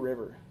Chicago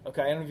River.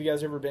 Okay, I don't know if you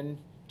guys ever been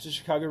to the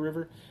Chicago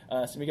River.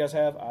 Some of you guys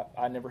have.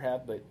 I never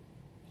have, but.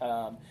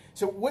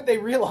 So what they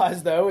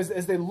realized, though, is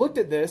as they looked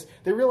at this,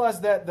 they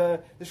realized that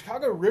the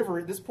Chicago River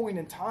at this point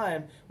in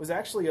time was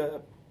actually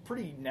a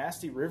pretty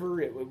nasty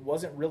river. It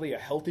wasn't really a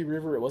healthy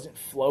river. It wasn't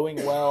flowing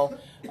well.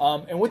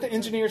 And what the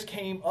engineers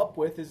came up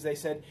with is they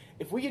said,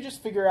 if we could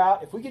just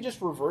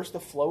reverse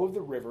the flow of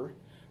the river,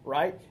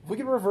 right? If we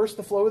could reverse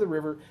the flow of the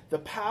river, the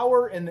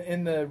power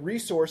and the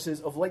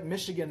resources of Lake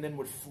Michigan then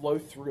would flow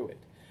through it.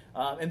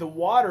 And the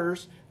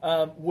waters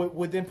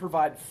would then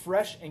provide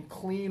fresh and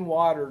clean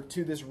water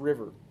to this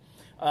river.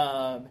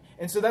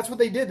 And so that's what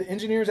they did. The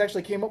engineers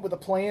actually came up with a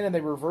plan, and they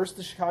reversed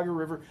the Chicago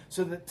River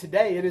so that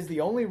today it is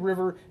the only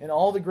river in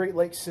all the Great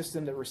Lakes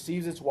system that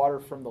receives its water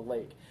from the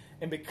lake.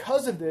 And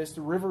because of this,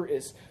 the river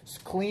is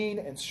clean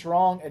and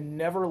strong and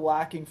never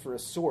lacking for a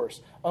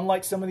source,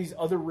 unlike some of these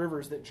other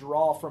rivers that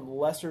draw from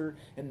lesser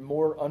and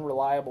more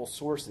unreliable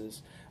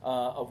sources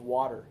of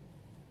water.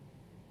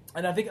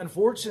 And I think,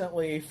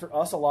 unfortunately, for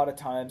us a lot of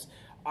times,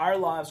 our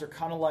lives are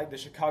kind of like the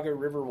Chicago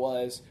River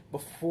was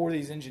before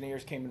these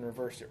engineers came and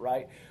reversed it,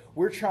 right?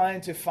 We're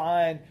trying to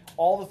find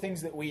all the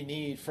things that we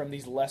need from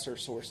these lesser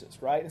sources,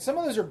 right? And some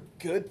of those are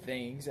good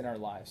things in our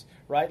lives,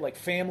 right? Like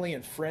family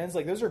and friends,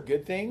 like those are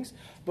good things.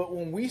 But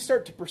when we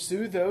start to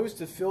pursue those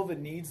to fill the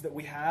needs that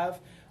we have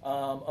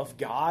of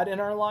God in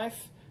our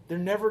life, they're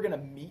never going to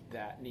meet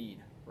that need,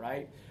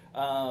 right?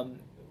 I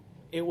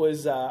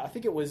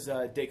think it was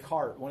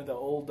Descartes, one of the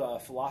old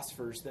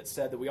philosophers, that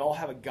said that we all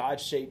have a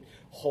God-shaped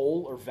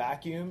hole or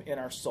vacuum in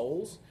our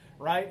souls,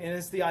 right? And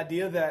it's the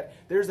idea that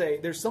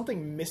there's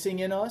something missing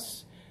in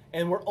us,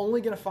 and we're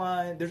only going to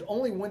find, there's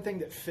only one thing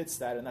that fits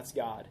that, and that's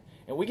God.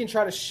 And we can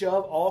try to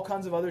shove all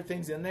kinds of other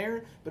things in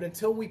there, but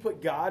until we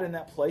put God in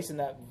that place, in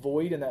that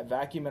void, in that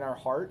vacuum in our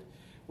heart,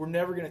 we're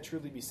never going to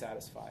truly be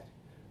satisfied,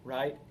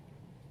 right?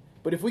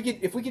 But if we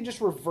could just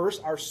reverse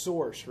our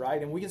source,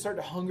 right, and we can start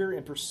to hunger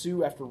and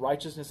pursue after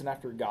righteousness and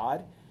after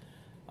God,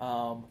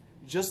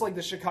 just like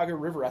the Chicago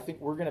River, I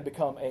think we're going to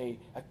become a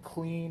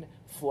clean,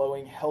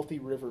 flowing, healthy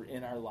river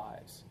in our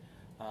lives.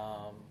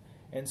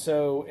 And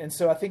so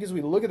I think as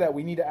we look at that,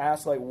 we need to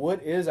ask, like,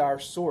 what is our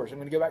source? I'm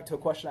going to go back to a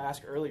question I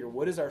asked earlier.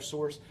 What is our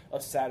source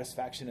of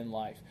satisfaction in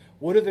life?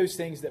 What are those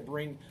things that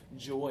bring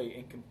joy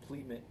and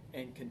completement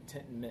and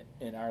contentment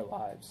in our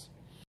lives?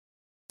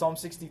 Psalm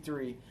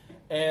 63,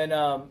 and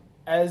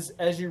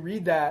as you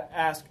read that,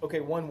 ask, okay,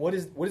 one, what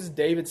is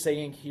David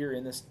saying here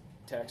in this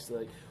text?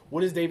 Like,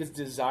 what is David's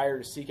desire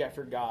to seek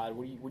after God?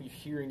 What are you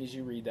hearing as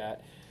you read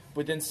that?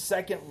 But then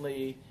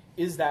secondly,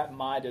 is that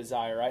my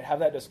desire, right? Have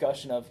that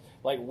discussion of,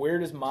 like, where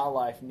does my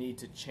life need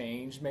to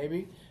change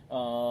maybe?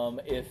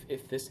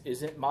 If this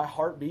isn't my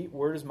heartbeat,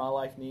 where does my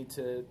life need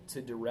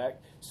to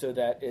direct so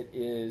that it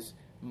is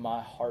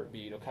my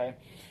heartbeat, okay?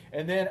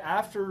 And then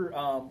after,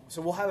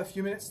 so we'll have a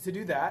few minutes to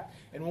do that.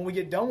 And when we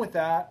get done with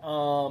that, I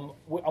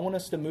want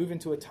us to move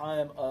into a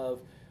time of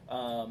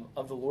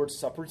the Lord's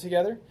Supper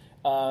together.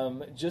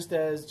 Just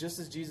as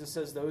Jesus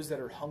says, those that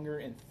are hunger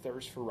and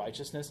thirst for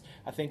righteousness,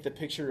 I think the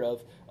picture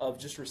of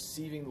just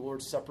receiving the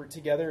Lord's Supper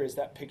together is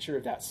that picture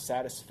of that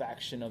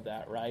satisfaction of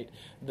that, right?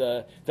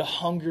 The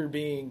hunger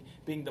being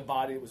the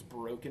body that was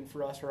broken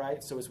for us,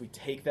 right? So as we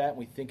take that and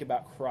we think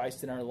about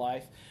Christ in our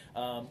life,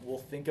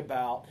 we'll think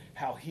about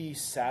how He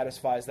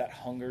satisfies that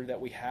hunger that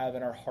we have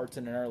in our hearts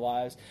and in our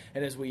lives.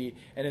 And as we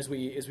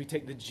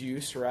take the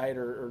juice, right,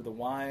 or the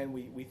wine,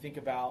 we think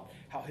about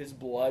how His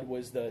blood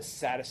was the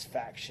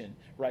satisfaction,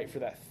 right, for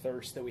that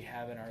thirst that we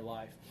have in our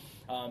life.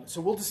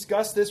 So we'll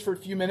discuss this for a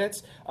few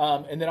minutes,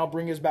 and then I'll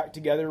bring us back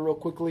together real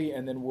quickly,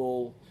 and then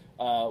we'll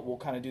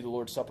kind of do the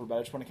Lord's Supper. But I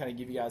just want to kind of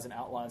give you guys an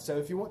outline. So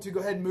if you want to, go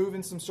ahead and move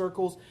in some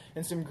circles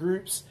and some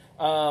groups,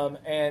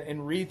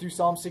 and read through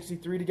Psalm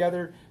 63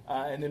 together,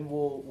 and then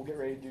we'll get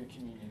ready to do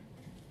communion.